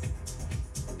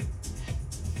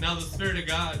 Now the Spirit of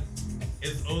God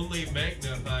is only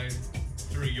magnified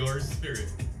through through your spirit,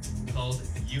 called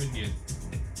union.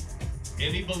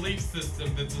 Any belief system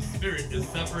that the spirit is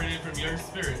separated from your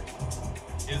spirit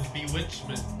is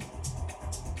bewitchment.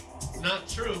 It's not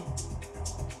true.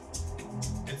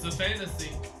 It's a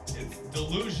fantasy. It's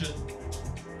delusion.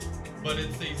 But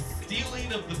it's a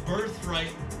stealing of the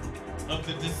birthright of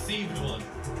the deceived one.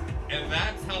 And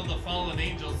that's how the fallen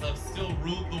angels have still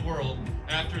ruled the world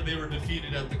after they were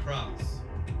defeated at the cross.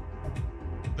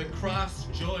 The cross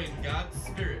joined God's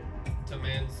spirit to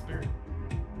man's spirit.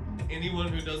 Anyone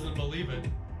who doesn't believe it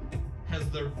has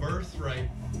their birthright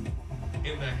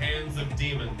in the hands of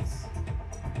demons.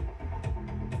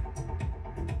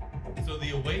 So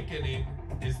the awakening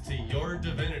is to your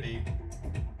divinity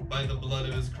by the blood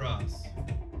of his cross.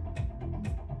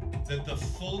 That the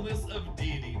fullness of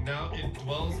deity now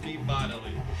indwells me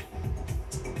bodily.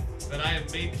 That I am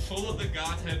made full of the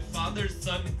Godhead, Father,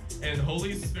 Son, and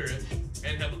Holy Spirit,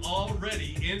 and have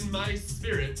already in my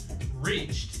spirit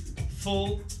reached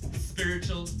full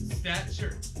spiritual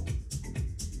stature.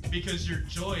 Because you're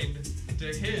joined to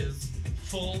his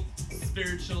full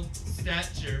spiritual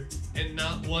stature, and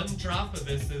not one drop of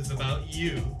this is about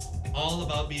you, all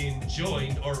about being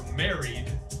joined or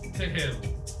married to him.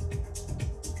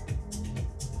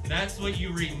 That's what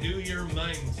you renew your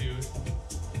mind to,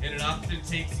 and it often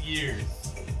takes years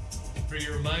for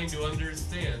your mind to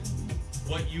understand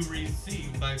what you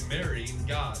receive by marrying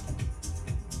God.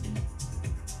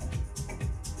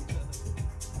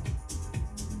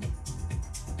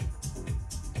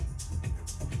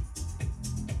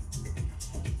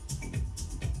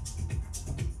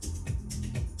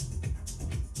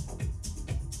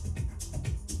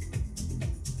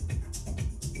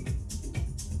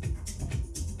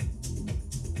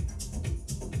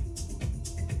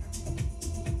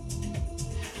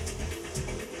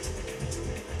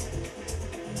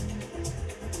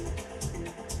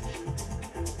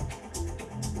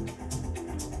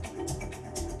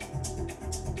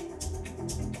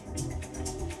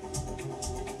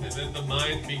 And then the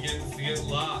mind begins to get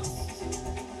lost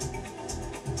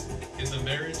in the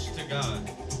marriage to God,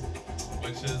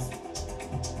 which is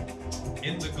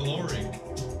in the glory.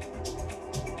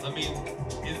 I mean,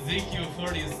 Ezekiel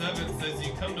 47 says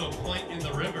you come to a point in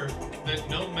the river that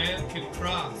no man can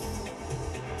cross.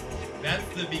 That's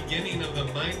the beginning of the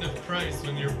mind of Christ,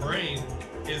 when your brain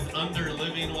is under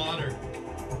living water.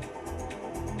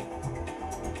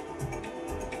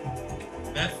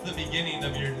 That's the beginning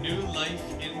of your new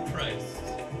life in Christ.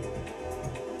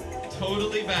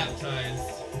 Totally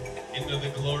baptized into the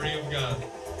glory of God.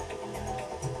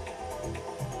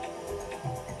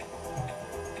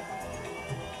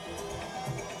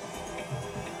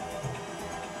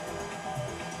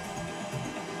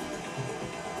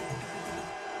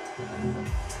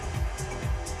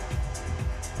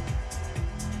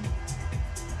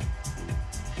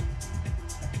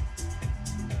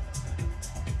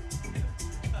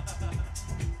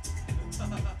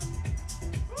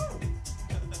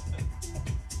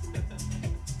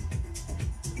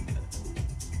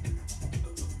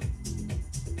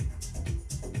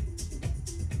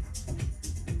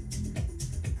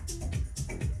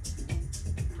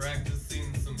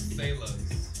 Practicing some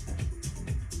selahs.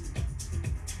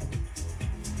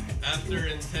 After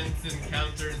intense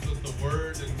encounters with the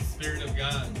Word and Spirit of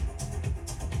God,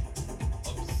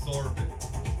 absorb it.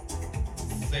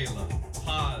 Selah.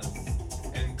 Pause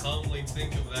and calmly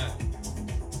think of that.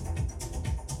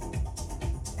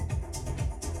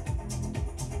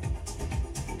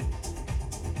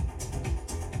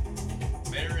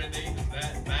 Marinate in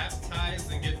that.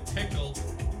 Baptize and get pickled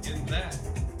in that.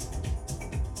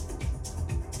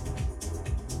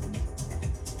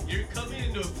 You're coming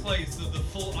into a place of the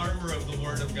full armor of the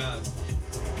Word of God.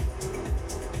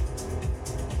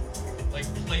 Like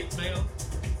plate mail.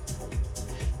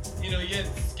 You know, you had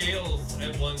scales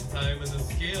at one time, and the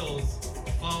scales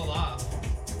fall off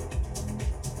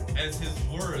as his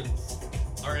words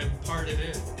are imparted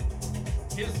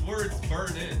in. His words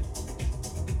burn in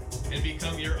and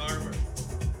become your armor.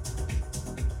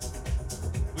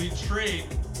 We trade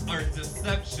our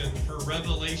deception for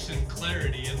revelation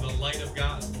clarity in the light of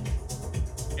God.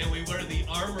 And we wear the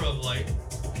armor of light,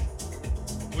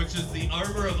 which is the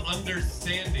armor of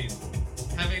understanding,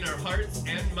 having our hearts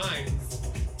and minds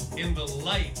in the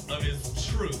light of his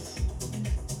truth.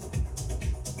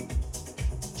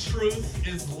 Truth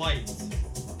is light.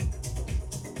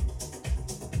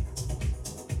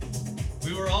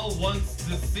 We were all once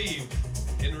deceived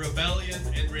in rebellion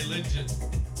and religion,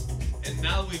 and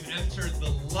now we've entered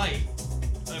the light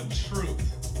of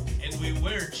truth, and we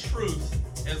wear truth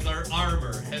as our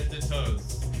armor, head to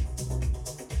toes.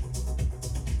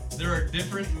 there are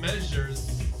different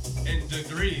measures and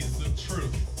degrees of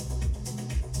truth.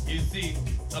 You see,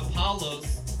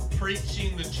 Apollos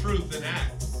preaching the truth in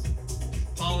Acts.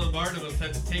 Paul and Barnabas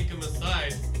had to take him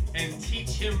aside and teach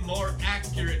him more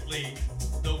accurately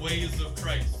the ways of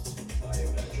Christ.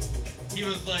 He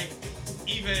was like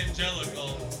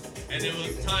evangelical, and it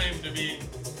was time to be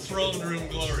throne room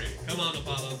glory. Come on,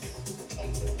 Apollos.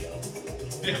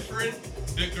 Different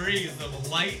degrees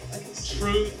of light,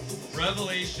 truth,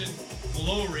 revelation,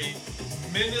 glory,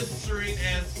 ministering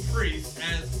as priests,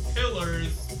 as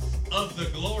pillars of the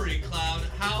glory cloud.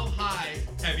 How high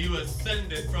have you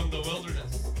ascended from the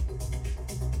wilderness?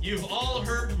 You've all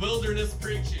heard wilderness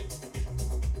preaching.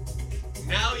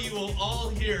 Now you will all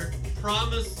hear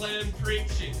promised land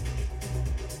preaching.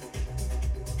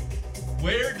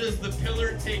 Where does the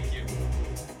pillar take you?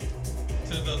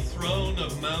 To the throne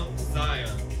of Mount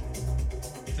Zion.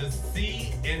 To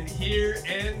see and hear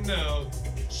and know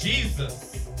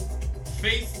Jesus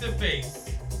face to face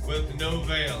with no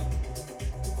veil.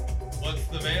 What's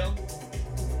the veil?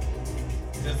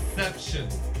 Deception.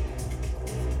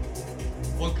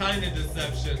 What kind of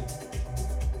deception?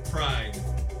 Pride.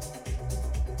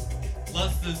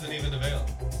 Lust isn't even a veil.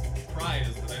 Pride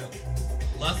is the veil.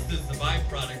 Lust is the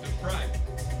byproduct of pride.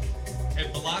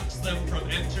 It blocks them from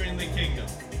entering the kingdom.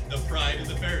 The pride of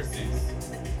the Pharisees.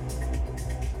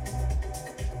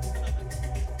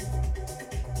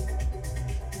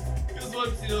 Because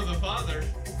once you know the Father,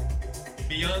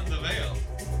 beyond the veil,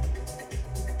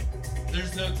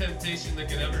 there's no temptation that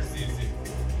can ever seize you.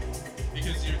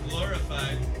 Because you're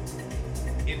glorified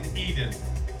in Eden,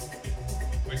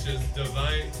 which is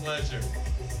divine pleasure.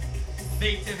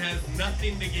 Satan has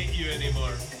nothing to get you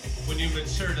anymore when you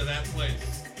mature to that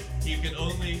place. He can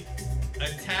only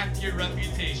attack your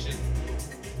reputation,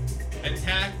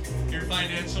 attack your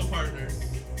financial partners,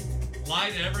 lie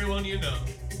to everyone you know,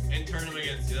 and turn them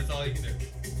against you. That's all he can do.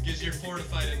 Because you're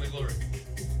fortified in the glory.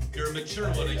 You're a mature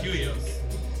one, a huios.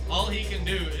 All he can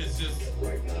do is just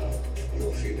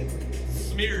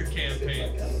smear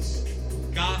campaigns,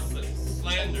 gossip,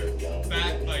 slander,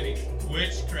 backbiting,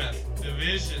 witchcraft,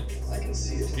 division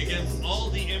against all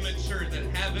the immature that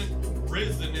haven't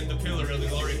risen in the pillar of the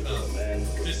glory cloud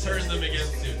to turn them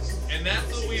against you. And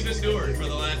that's what we've endured for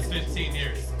the last 15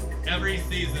 years. Every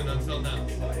season until now.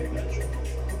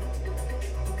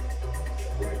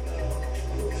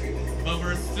 But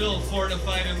we're still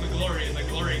fortified in the glory, and the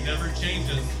glory never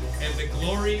changes. And the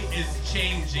glory is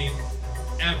changing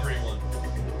everyone.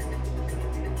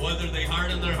 Whether they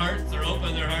harden their hearts or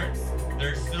open their hearts,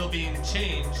 they're still being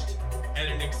changed at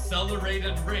an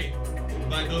accelerated rate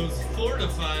by those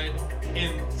fortified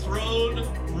in throne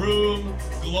room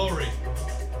glory.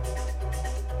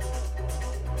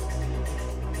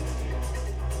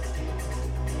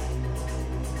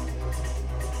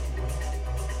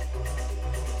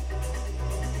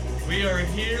 We are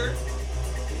here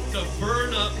to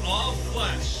burn up all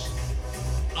flesh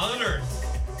on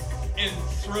earth in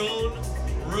throne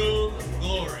room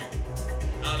glory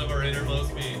out of our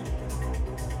innermost being.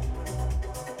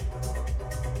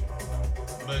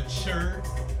 Mature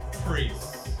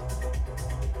priests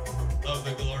of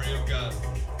the glory of God.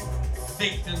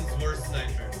 Satan's worst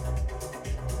nightmare.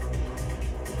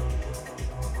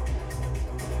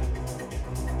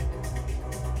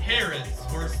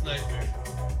 Herod's worst nightmare.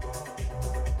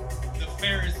 The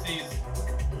Pharisees'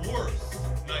 worst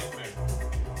nightmare.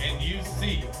 And you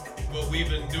see what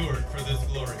we've endured for this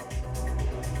glory.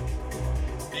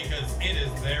 Because it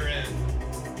is their end.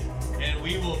 And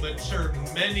we will mature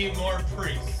many more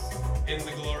priests in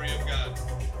the glory of God.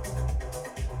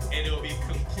 And it will be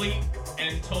complete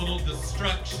and total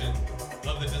destruction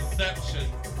of the deception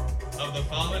of the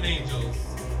fallen angels,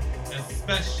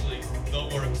 especially the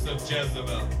works of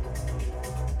Jezebel.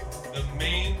 The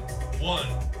main one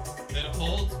that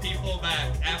holds people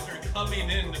back after coming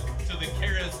in to the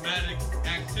charismatic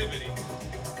activity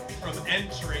from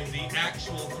entering the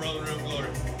actual throne room glory.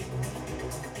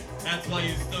 That's why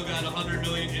you still got 100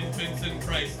 million infants in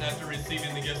Christ after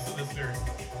receiving the gifts of the Spirit.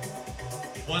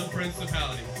 One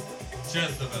principality,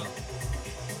 Jezebel.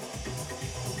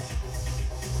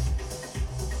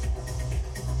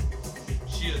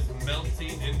 She is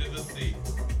melting into the sea.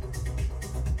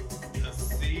 The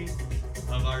sea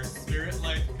of our spirit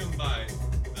life combined,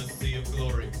 the sea of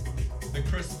glory. The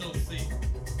crystal sea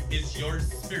is your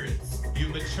spirits, you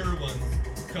mature ones,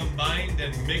 combined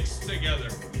and mixed together.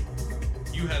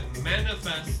 You have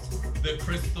manifest the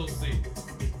crystal sea.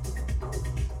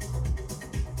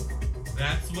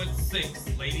 That's what sinks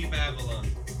Lady Babylon.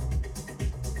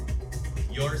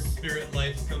 Your spirit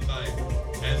life combined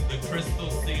as the crystal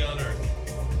sea on earth.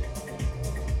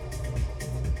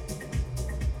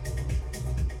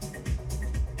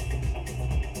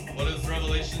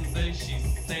 translations say she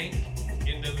sank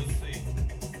into the sea.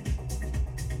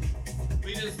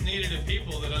 We just needed a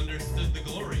people that understood the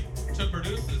glory to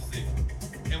produce the sea.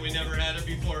 And we never had it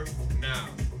before. Now.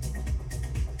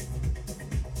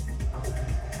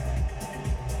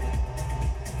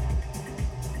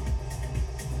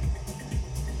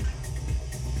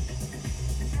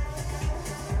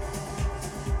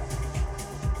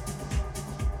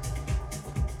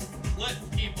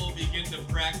 Let people begin to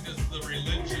practice the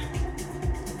religion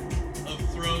of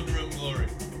throne room glory.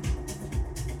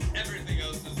 Everything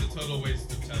else is a total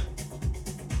waste of time.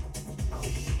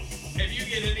 If you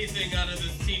get anything out of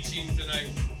this teaching tonight,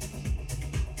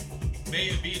 may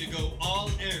it be to go all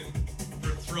in for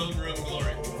throne room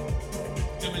glory,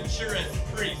 to mature as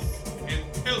priests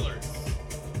and pillars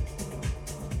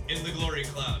in the glory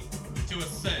cloud, to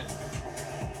ascend,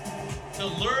 to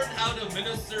learn how to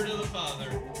minister to the Father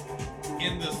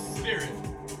in the Spirit,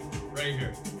 right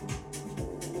here,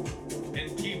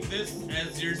 and keep this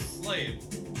as your slave.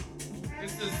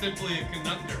 This is simply a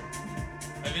conductor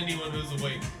of anyone who's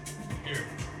awake here.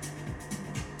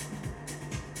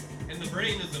 And the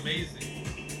brain is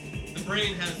amazing. The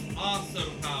brain has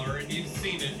awesome power, and you've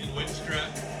seen it in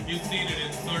witchcraft. You've seen it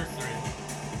in sorcery.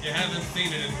 You haven't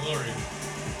seen it in glory.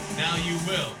 Now you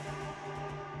will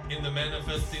in the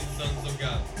manifesting sons of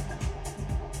God.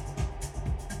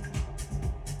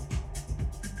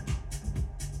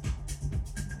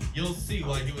 You'll see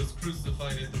why he was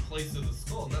crucified at the place of the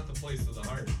skull, not the place of the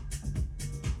heart.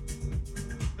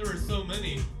 There were so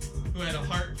many who had a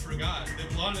heart for God,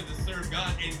 that wanted to serve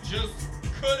God and just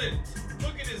couldn't.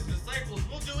 Look at his disciples.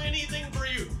 We'll do anything for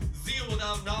you. Zeal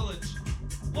without knowledge.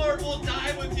 Lord, we'll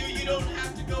die with you. You don't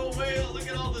have to go away. Look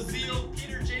at all the zeal.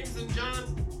 Peter, James, and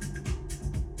John.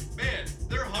 Man,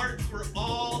 their hearts were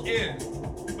all in.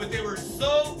 But they were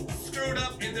so screwed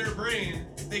up in their brain,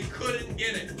 they couldn't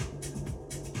get it.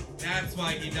 That's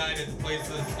why he died at the place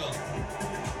of the skull.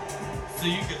 So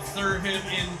you could serve him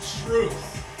in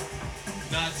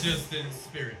truth, not just in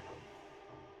spirit.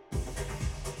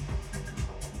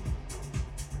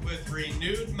 With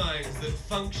renewed minds that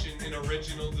function in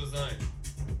original design.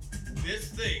 This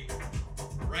thing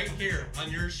right here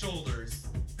on your shoulders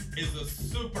is a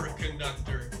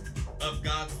superconductor of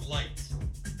God's light.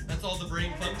 That's all the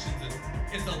brain functions in.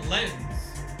 It's a lens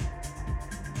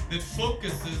that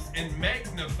focuses and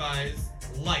magnifies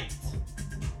light.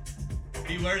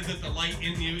 Beware that the light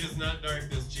in you is not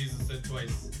darkness, Jesus said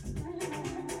twice.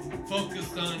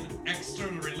 Focused on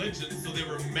external religion, so they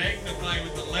were magnified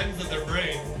with the lens of their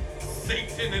brain,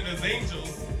 Satan and his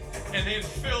angels, and they had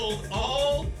filled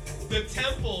all the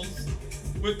temples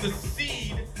with the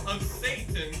seed of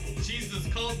Satan. Jesus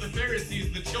called the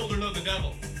Pharisees the children of the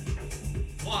devil.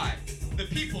 Why? The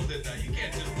people did that. You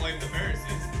can't just blame the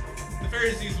Pharisees. The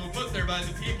Pharisees were put there by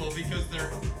the people because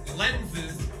their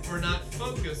lenses were not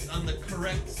focused on the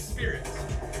correct spirit.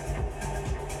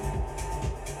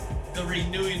 The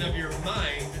renewing of your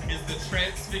mind is the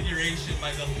transfiguration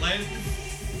by the lens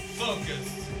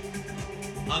focused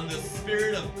on the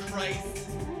Spirit of Christ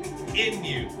in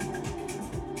you.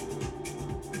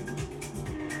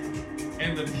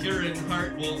 And the pure in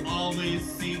heart will always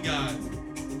see God.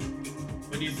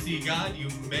 When you see God, you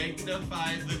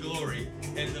magnify the glory,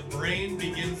 and the brain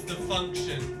begins to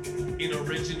function in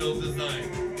original design.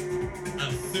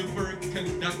 A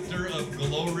superconductor of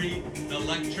glory,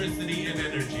 electricity, and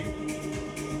energy.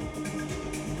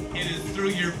 It is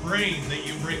through your brain that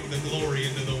you bring the glory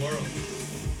into the world.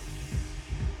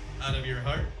 Out of your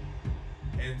heart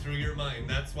and through your mind.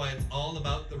 That's why it's all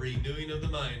about the renewing of the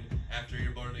mind after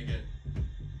you're born again.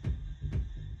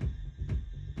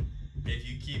 If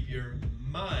you keep your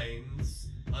minds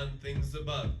on things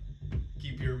above,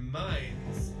 keep your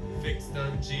minds fixed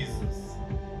on Jesus,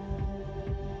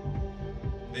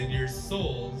 then your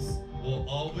souls will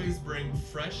always bring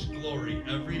fresh glory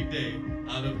every day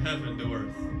out of heaven to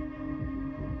earth.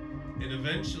 And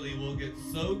eventually we'll get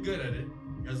so good at it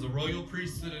as a royal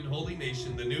priesthood and holy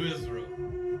nation, the new Israel,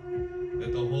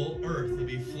 that the whole earth will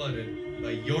be flooded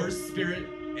by your spirit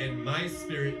and my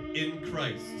spirit in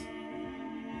Christ.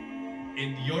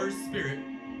 And your spirit,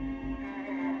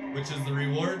 which is the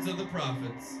rewards of the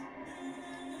prophets,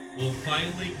 will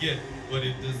finally get what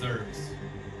it deserves.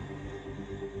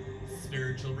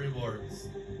 Spiritual rewards.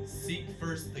 Seek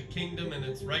first the kingdom and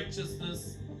its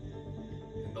righteousness,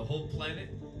 and the whole planet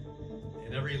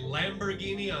and every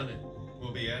Lamborghini on it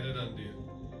will be added unto you.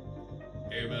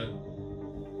 Amen.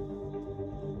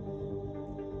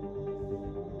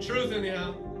 Truth,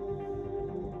 anyhow.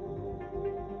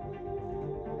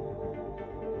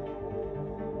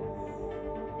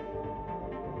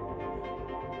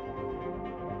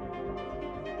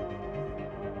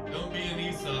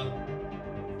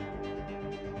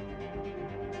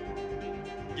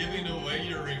 giving away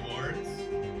your rewards.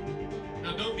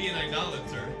 Now don't be an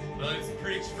idolater, but let's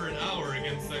preach for an hour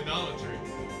against idolatry.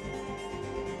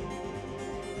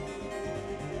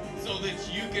 So that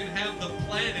you can have the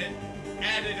planet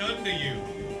added unto you.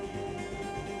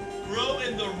 Grow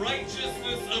in the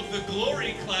righteousness of the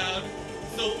glory cloud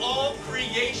so all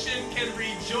creation can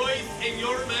rejoice in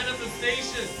your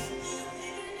manifestation.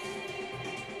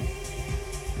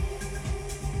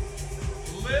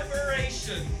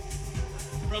 Liberation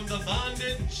from the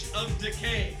bondage of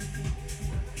decay,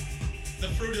 the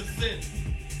fruit of sin.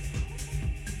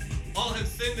 All have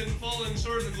sinned and fallen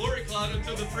short of the glory cloud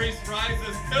until the priests rise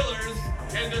as pillars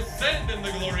and ascend in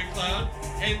the glory cloud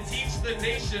and teach the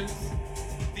nations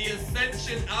the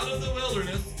ascension out of the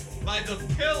wilderness by the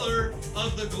pillar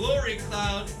of the glory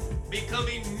cloud,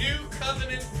 becoming new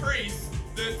covenant priests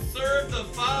that serve the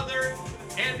Father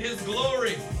and His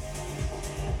glory.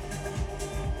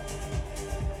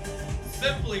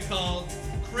 Simply called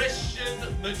Christian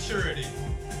maturity.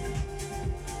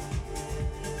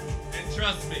 And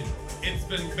trust me, it's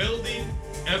been building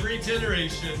every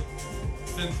generation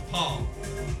since Paul.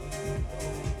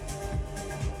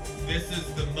 This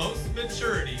is the most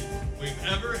maturity we've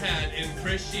ever had in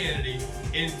Christianity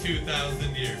in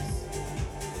 2,000 years.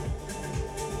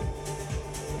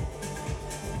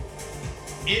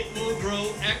 It will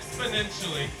grow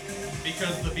exponentially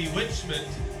because the bewitchment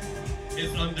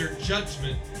is under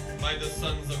judgment by the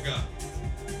sons of God.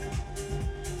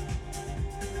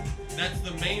 That's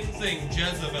the main thing,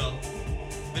 Jezebel,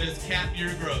 that has capped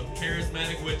your growth,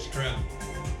 charismatic witchcraft.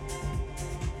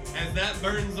 As that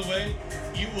burns away,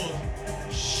 you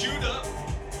will shoot up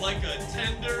like a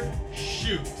tender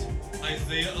shoot.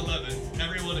 Isaiah 11,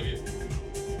 every one of you.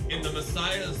 In the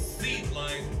Messiah's seed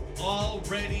line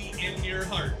already in your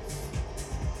hearts.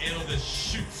 It'll just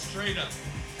shoot straight up.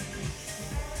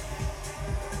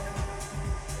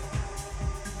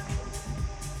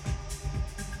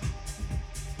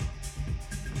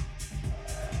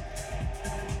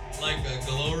 Like a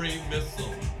glory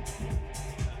missile.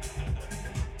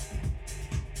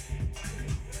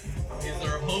 These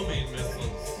are homing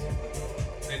missiles.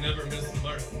 They never miss the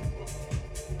mark.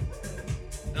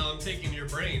 Now I'm taking your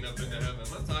brain up into heaven.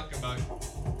 I'm not talking about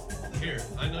here.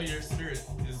 I know your spirit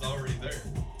is already there.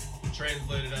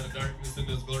 Translated out of darkness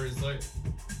into His glorious light.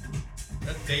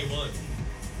 That's day one.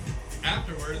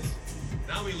 Afterwards,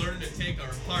 now we learn to take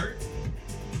our heart,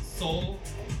 soul,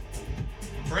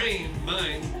 brain,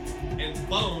 mind, and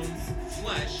bones,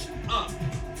 flesh, up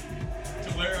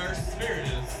to where our spirit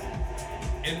is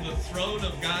in the throne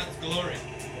of God's glory.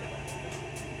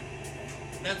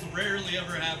 That's rarely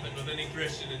ever happened with any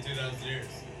Christian in 2,000 years.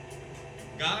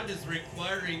 God is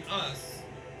requiring us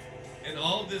in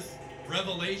all this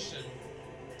revelation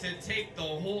to take the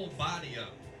whole body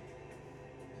up,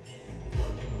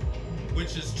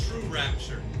 which is true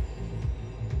rapture.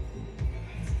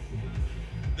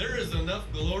 There is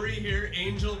enough glory here,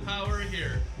 angel power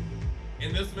here,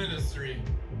 in this ministry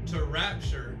to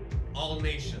rapture all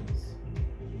nations.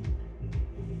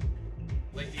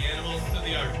 Like the animals to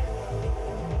the ark.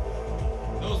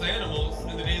 Those animals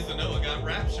in the days of Noah got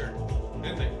raptured,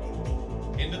 didn't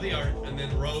they? Into the ark and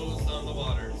then rose on the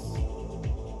waters.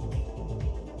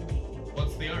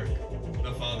 What's the ark?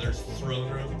 The Father's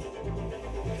throne room.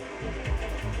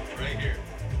 Right here.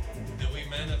 That we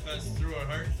manifest through our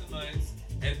hearts and minds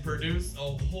and produce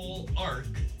a whole ark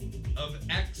of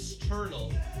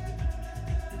external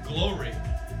glory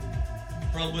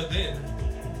from within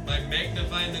by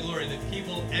magnifying the glory, that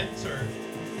people enter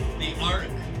the ark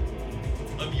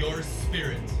of your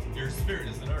spirit. Your spirit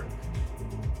is an ark.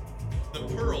 The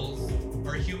pearls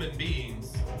are human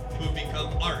beings who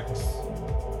become arks.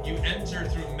 You enter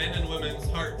through men and women's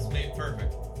hearts made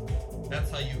perfect. That's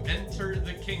how you enter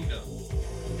the kingdom.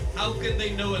 How can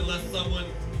they know unless someone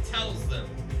tells them?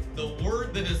 The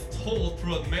word that is told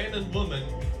through a man and woman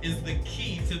is the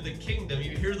key to the kingdom.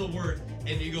 You hear the word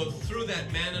and you go through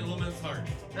that man and woman's heart.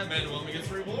 That man and woman gets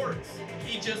rewards.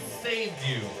 He just saved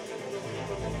you.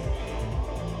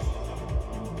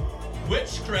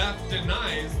 Witchcraft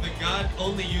denies that God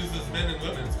only uses men and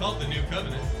women. It's called the new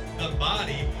covenant. The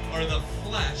body or the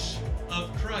flesh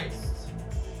of Christ.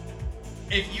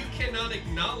 If you cannot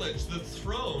acknowledge the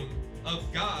throne of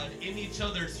God in each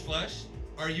other's flesh,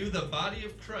 are you the body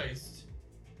of Christ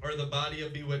or the body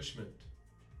of bewitchment?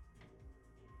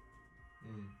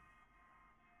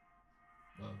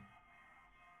 Wow.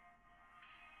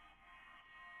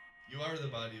 You are the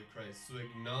body of Christ, so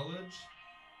acknowledge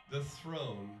the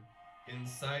throne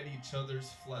inside each other's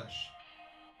flesh.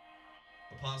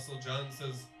 Apostle John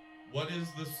says, what is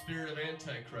the spirit of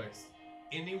Antichrist?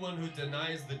 Anyone who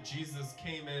denies that Jesus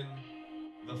came in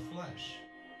the flesh.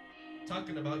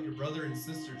 Talking about your brother and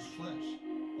sister's flesh.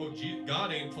 Oh,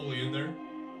 God ain't fully in there.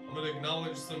 I'm going to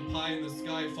acknowledge some pie in the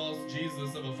sky false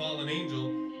Jesus of a fallen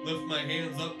angel, lift my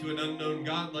hands up to an unknown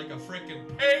God like a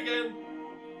frickin' pagan.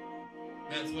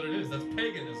 That's what it is. That's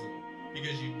paganism.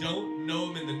 Because you don't know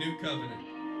him in the new covenant.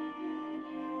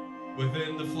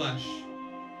 Within the flesh.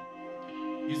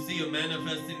 You see him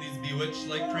manifesting these bewitched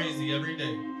like crazy every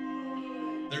day.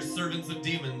 They're servants of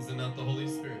demons and not the Holy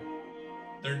Spirit.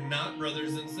 They're not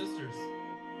brothers and sisters.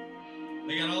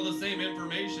 They got all the same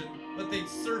information, but they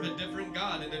serve a different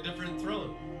God and a different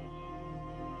throne.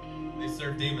 They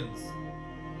serve demons.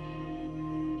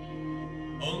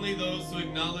 Only those who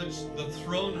acknowledge the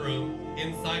throne room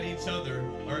inside each other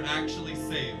are actually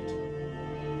saved.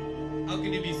 How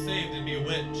can you be saved and be a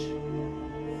witch?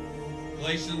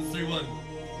 Galatians 3:1,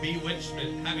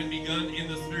 bewitchment, having begun in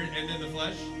the spirit and in the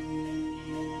flesh.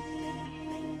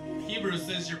 Hebrews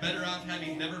says you're better off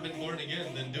having never been born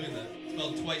again than doing that. It's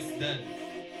called twice dead.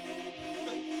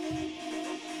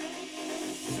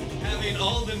 Having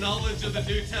all the knowledge of the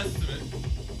New Testament,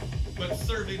 but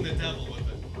serving the devil with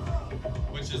it,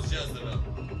 which is Jezebel,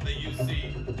 that you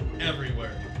see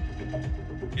everywhere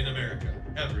in America,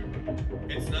 everywhere.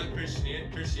 It's not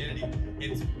Christianity,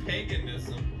 it's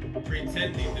paganism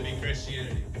pretending to be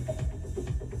Christianity.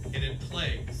 And it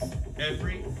plagues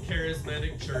every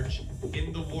charismatic church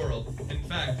in the world. In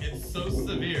fact, it's so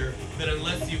severe that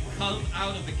unless you come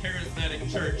out of the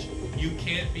charismatic church, you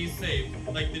can't be saved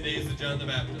like the days of John the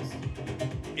Baptist.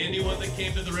 Anyone that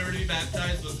came to the river to be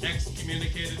baptized was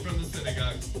excommunicated from the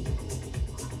synagogue.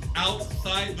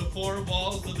 Outside the four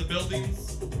walls of the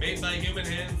buildings made by human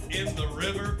hands in the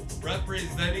river,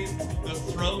 representing the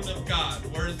throne of God.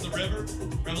 Where is the river?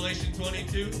 Revelation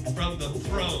 22, from the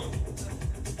throne.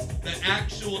 The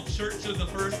actual church of the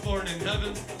firstborn in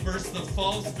heaven versus the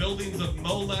false buildings of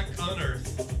Molech on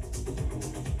earth.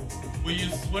 Will you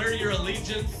swear your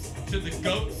allegiance to the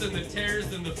goats and the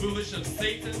tares and the foolish of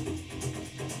Satan?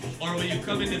 Or will you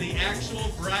come into the actual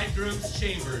bridegroom's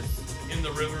chambers in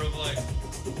the river of life?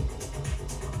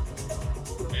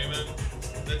 Amen.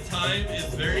 The time is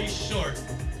very short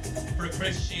for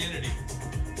Christianity,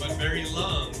 but very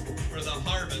long for the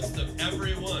harvest of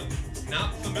everyone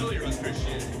not familiar with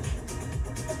Christianity.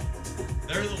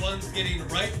 They're the ones getting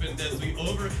ripened as we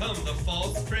overcome the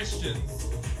false Christians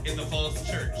in the false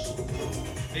church.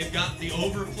 They've got the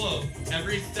overflow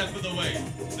every step of the way.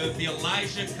 The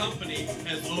Elijah company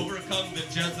has overcome the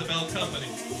Jezebel company.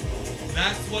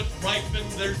 That's what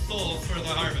ripens their souls for the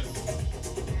harvest.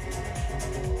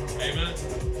 Amen.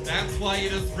 That's why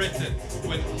it is written,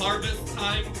 when harvest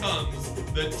time comes,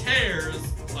 the tares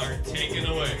are taken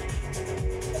away.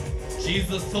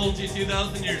 Jesus told you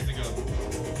 2,000 years ago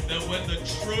that when the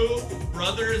true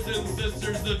brothers and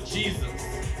sisters of Jesus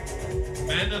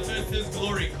manifest his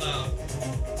glory cloud,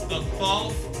 the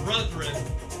false brethren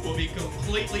will be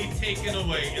completely taken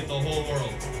away in the whole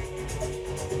world.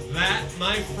 That,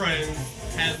 my friends,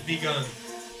 has begun.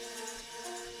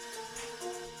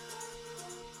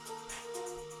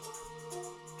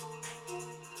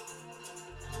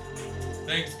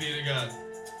 Thanks be to God.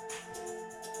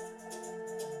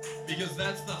 Because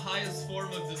that's the highest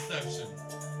form of deception.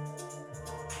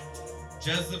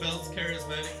 Jezebel's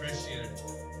charismatic Christianity.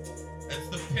 That's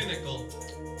the pinnacle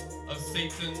of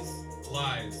Satan's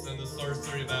lies and the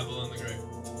sorcery of Babylon the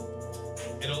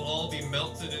Great. It'll all be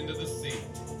melted into the sea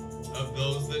of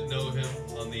those that know him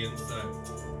on the inside.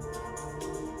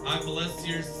 I bless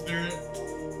your spirit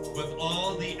with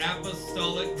all the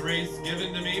apostolic grace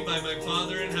given to me by my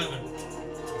Father in heaven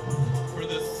for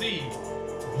the seed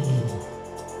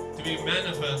to be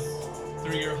manifest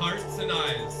through your hearts and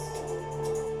eyes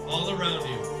all around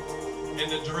you,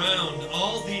 and to drown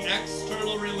all the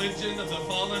external religion of the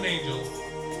fallen angels,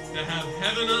 to have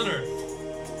heaven on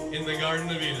earth in the Garden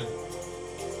of Eden.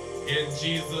 In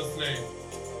Jesus' name.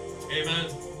 Amen.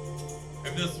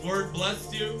 If this word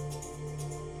blessed you,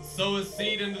 sow a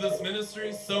seed into this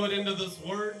ministry, sow it into this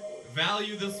word,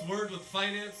 value this word with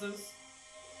finances,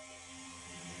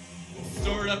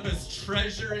 store it up as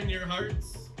treasure in your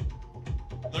hearts.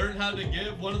 Learn how to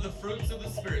give. One of the fruits of the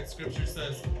Spirit, Scripture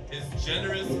says, is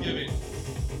generous giving.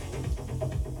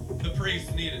 The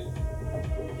priests need it.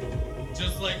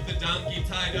 Just like the donkey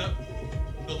tied up,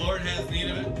 the Lord has need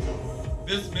of it.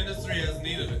 This ministry has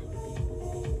need of it.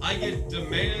 I get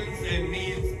demands and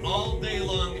needs all day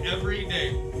long, every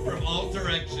day, from all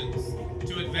directions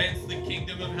to advance the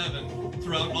kingdom of heaven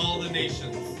throughout all the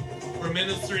nations. We're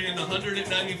ministering in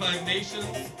 195 nations.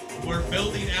 We're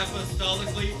building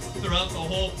apostolically throughout the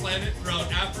whole planet,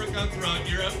 throughout Africa, throughout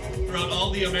Europe, throughout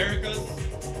all the Americas.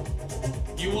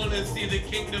 You want to see the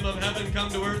kingdom of heaven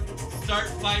come to earth? Start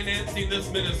financing this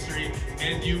ministry,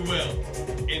 and you will.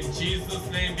 In Jesus'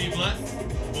 name, be blessed.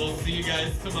 We'll see you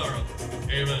guys tomorrow.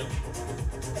 Amen.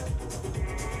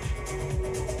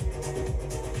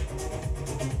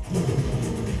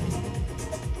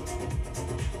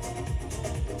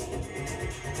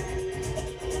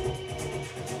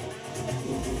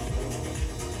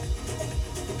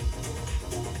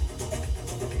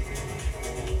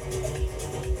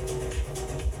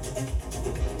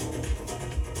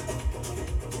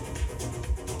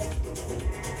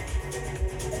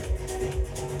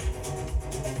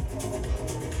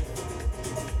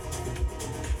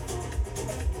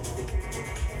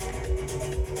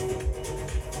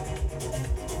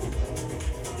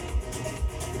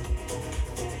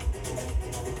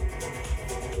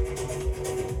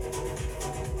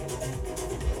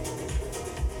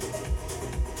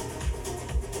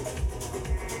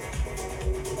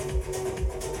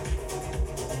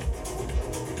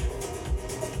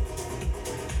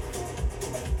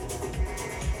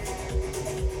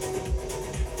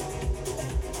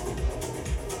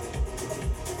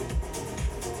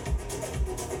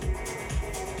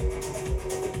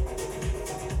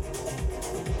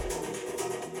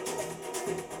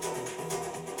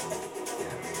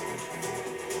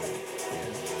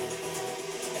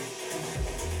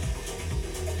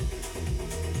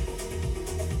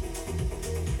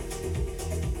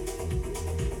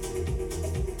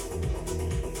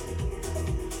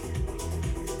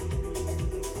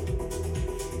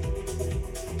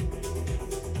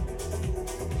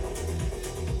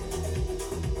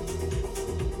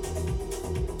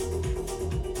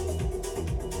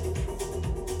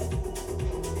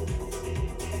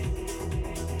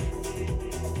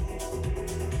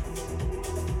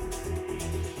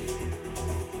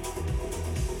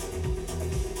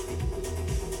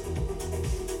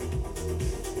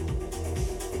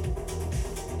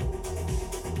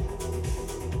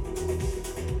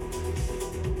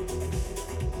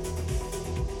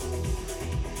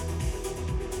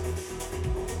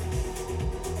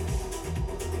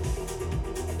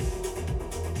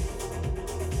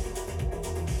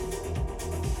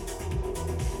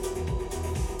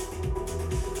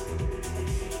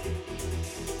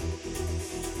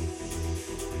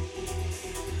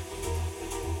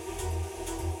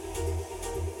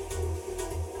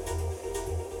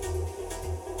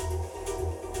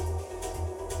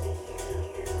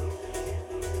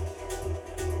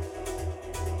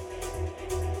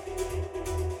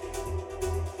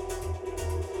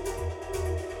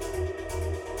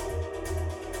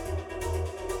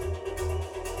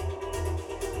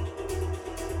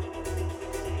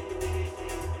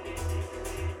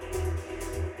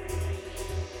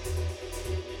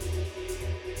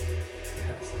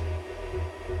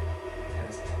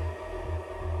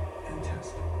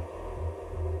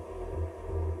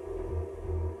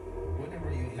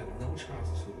 chance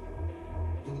to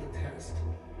do the test,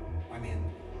 I mean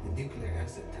the nucleic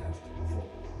acid test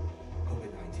for